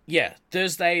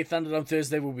 Thunderdome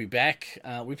Thursday will be back.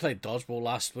 We played Dodgeball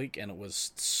last week, and it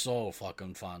was so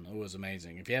fucking fun. It was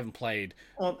amazing. If you haven't played...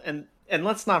 Well, and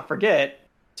let's not forget,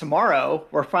 tomorrow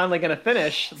we're finally going to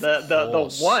finish the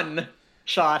one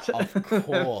shot. Of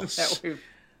course. that we've...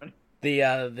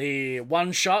 The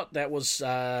one shot that was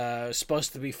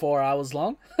supposed to be 4 hours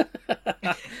long.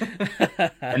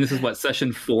 And this is what,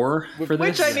 session 4 for this?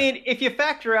 Which, I mean, if you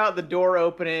factor out the door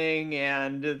opening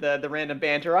and the random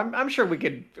banter, I'm sure we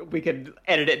could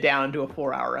edit it down to a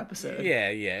 4-hour episode. Yeah.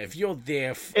 If you're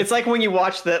there, it's like when you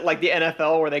watch the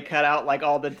NFL where they cut out like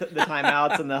all the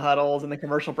timeouts and the huddles and the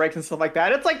commercial breaks and stuff like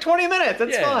that. It's like 20 minutes.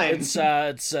 It's fine. It's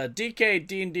DK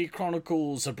D&D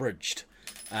Chronicles Abridged.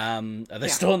 Are they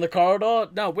still in the corridor?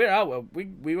 No, we're out.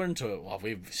 We were into it. Well,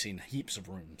 we've seen heaps of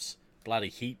rooms. Bloody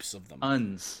heaps of them.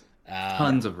 Tons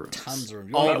of rooms. Tons of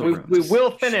rooms. All the rooms. We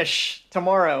will finish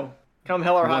tomorrow, come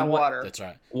hell or high water. That's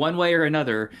right. One way or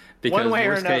another. Because one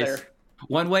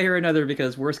way or another,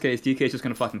 because worst case, DK's just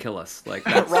going to fucking kill us. Like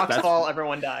rocks fall,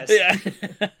 everyone dies. Yeah.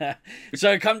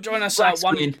 So come join us at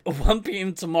 1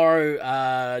 p.m.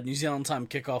 tomorrow, New Zealand time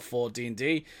kickoff for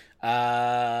D&D.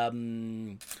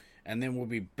 And then we'll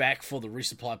be back for the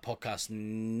Resupply Podcast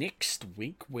next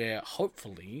week, where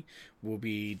hopefully we'll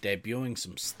be debuting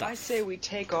some stuff. I say we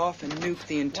take off and nuke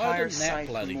the entire Why didn't that site.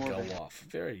 bloody go off?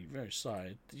 Very, very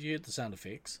sorry. Did you hear the sound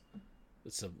effects?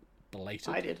 It's a belated.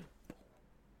 I did.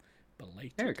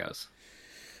 Belated. There it goes.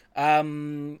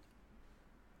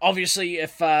 Obviously,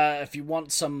 if you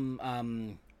want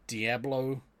some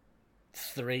Diablo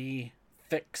 3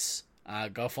 fix,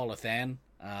 go follow Than.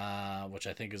 Which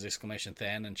I think is exclamation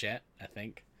Than in chat, I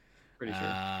think. Pretty sure.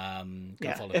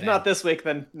 If Than. Not this week,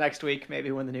 then next week, maybe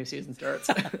when the new season starts.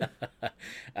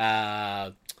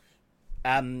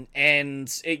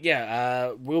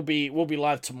 We'll be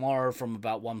live tomorrow from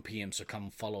about 1 p.m, so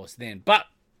come follow us then. But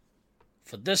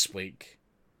for this week,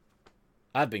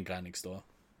 I've been Guy Next Door.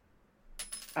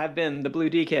 I've been the Blue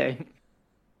DK.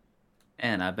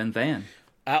 And I've been Than.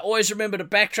 Always remember to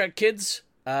backtrack, kids.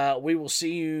 We will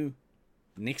see you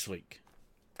next week.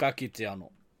 Ka kite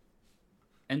anō.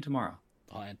 And tomorrow.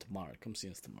 And tomorrow. Come see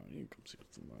us tomorrow. You can come see us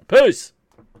tomorrow. Peace!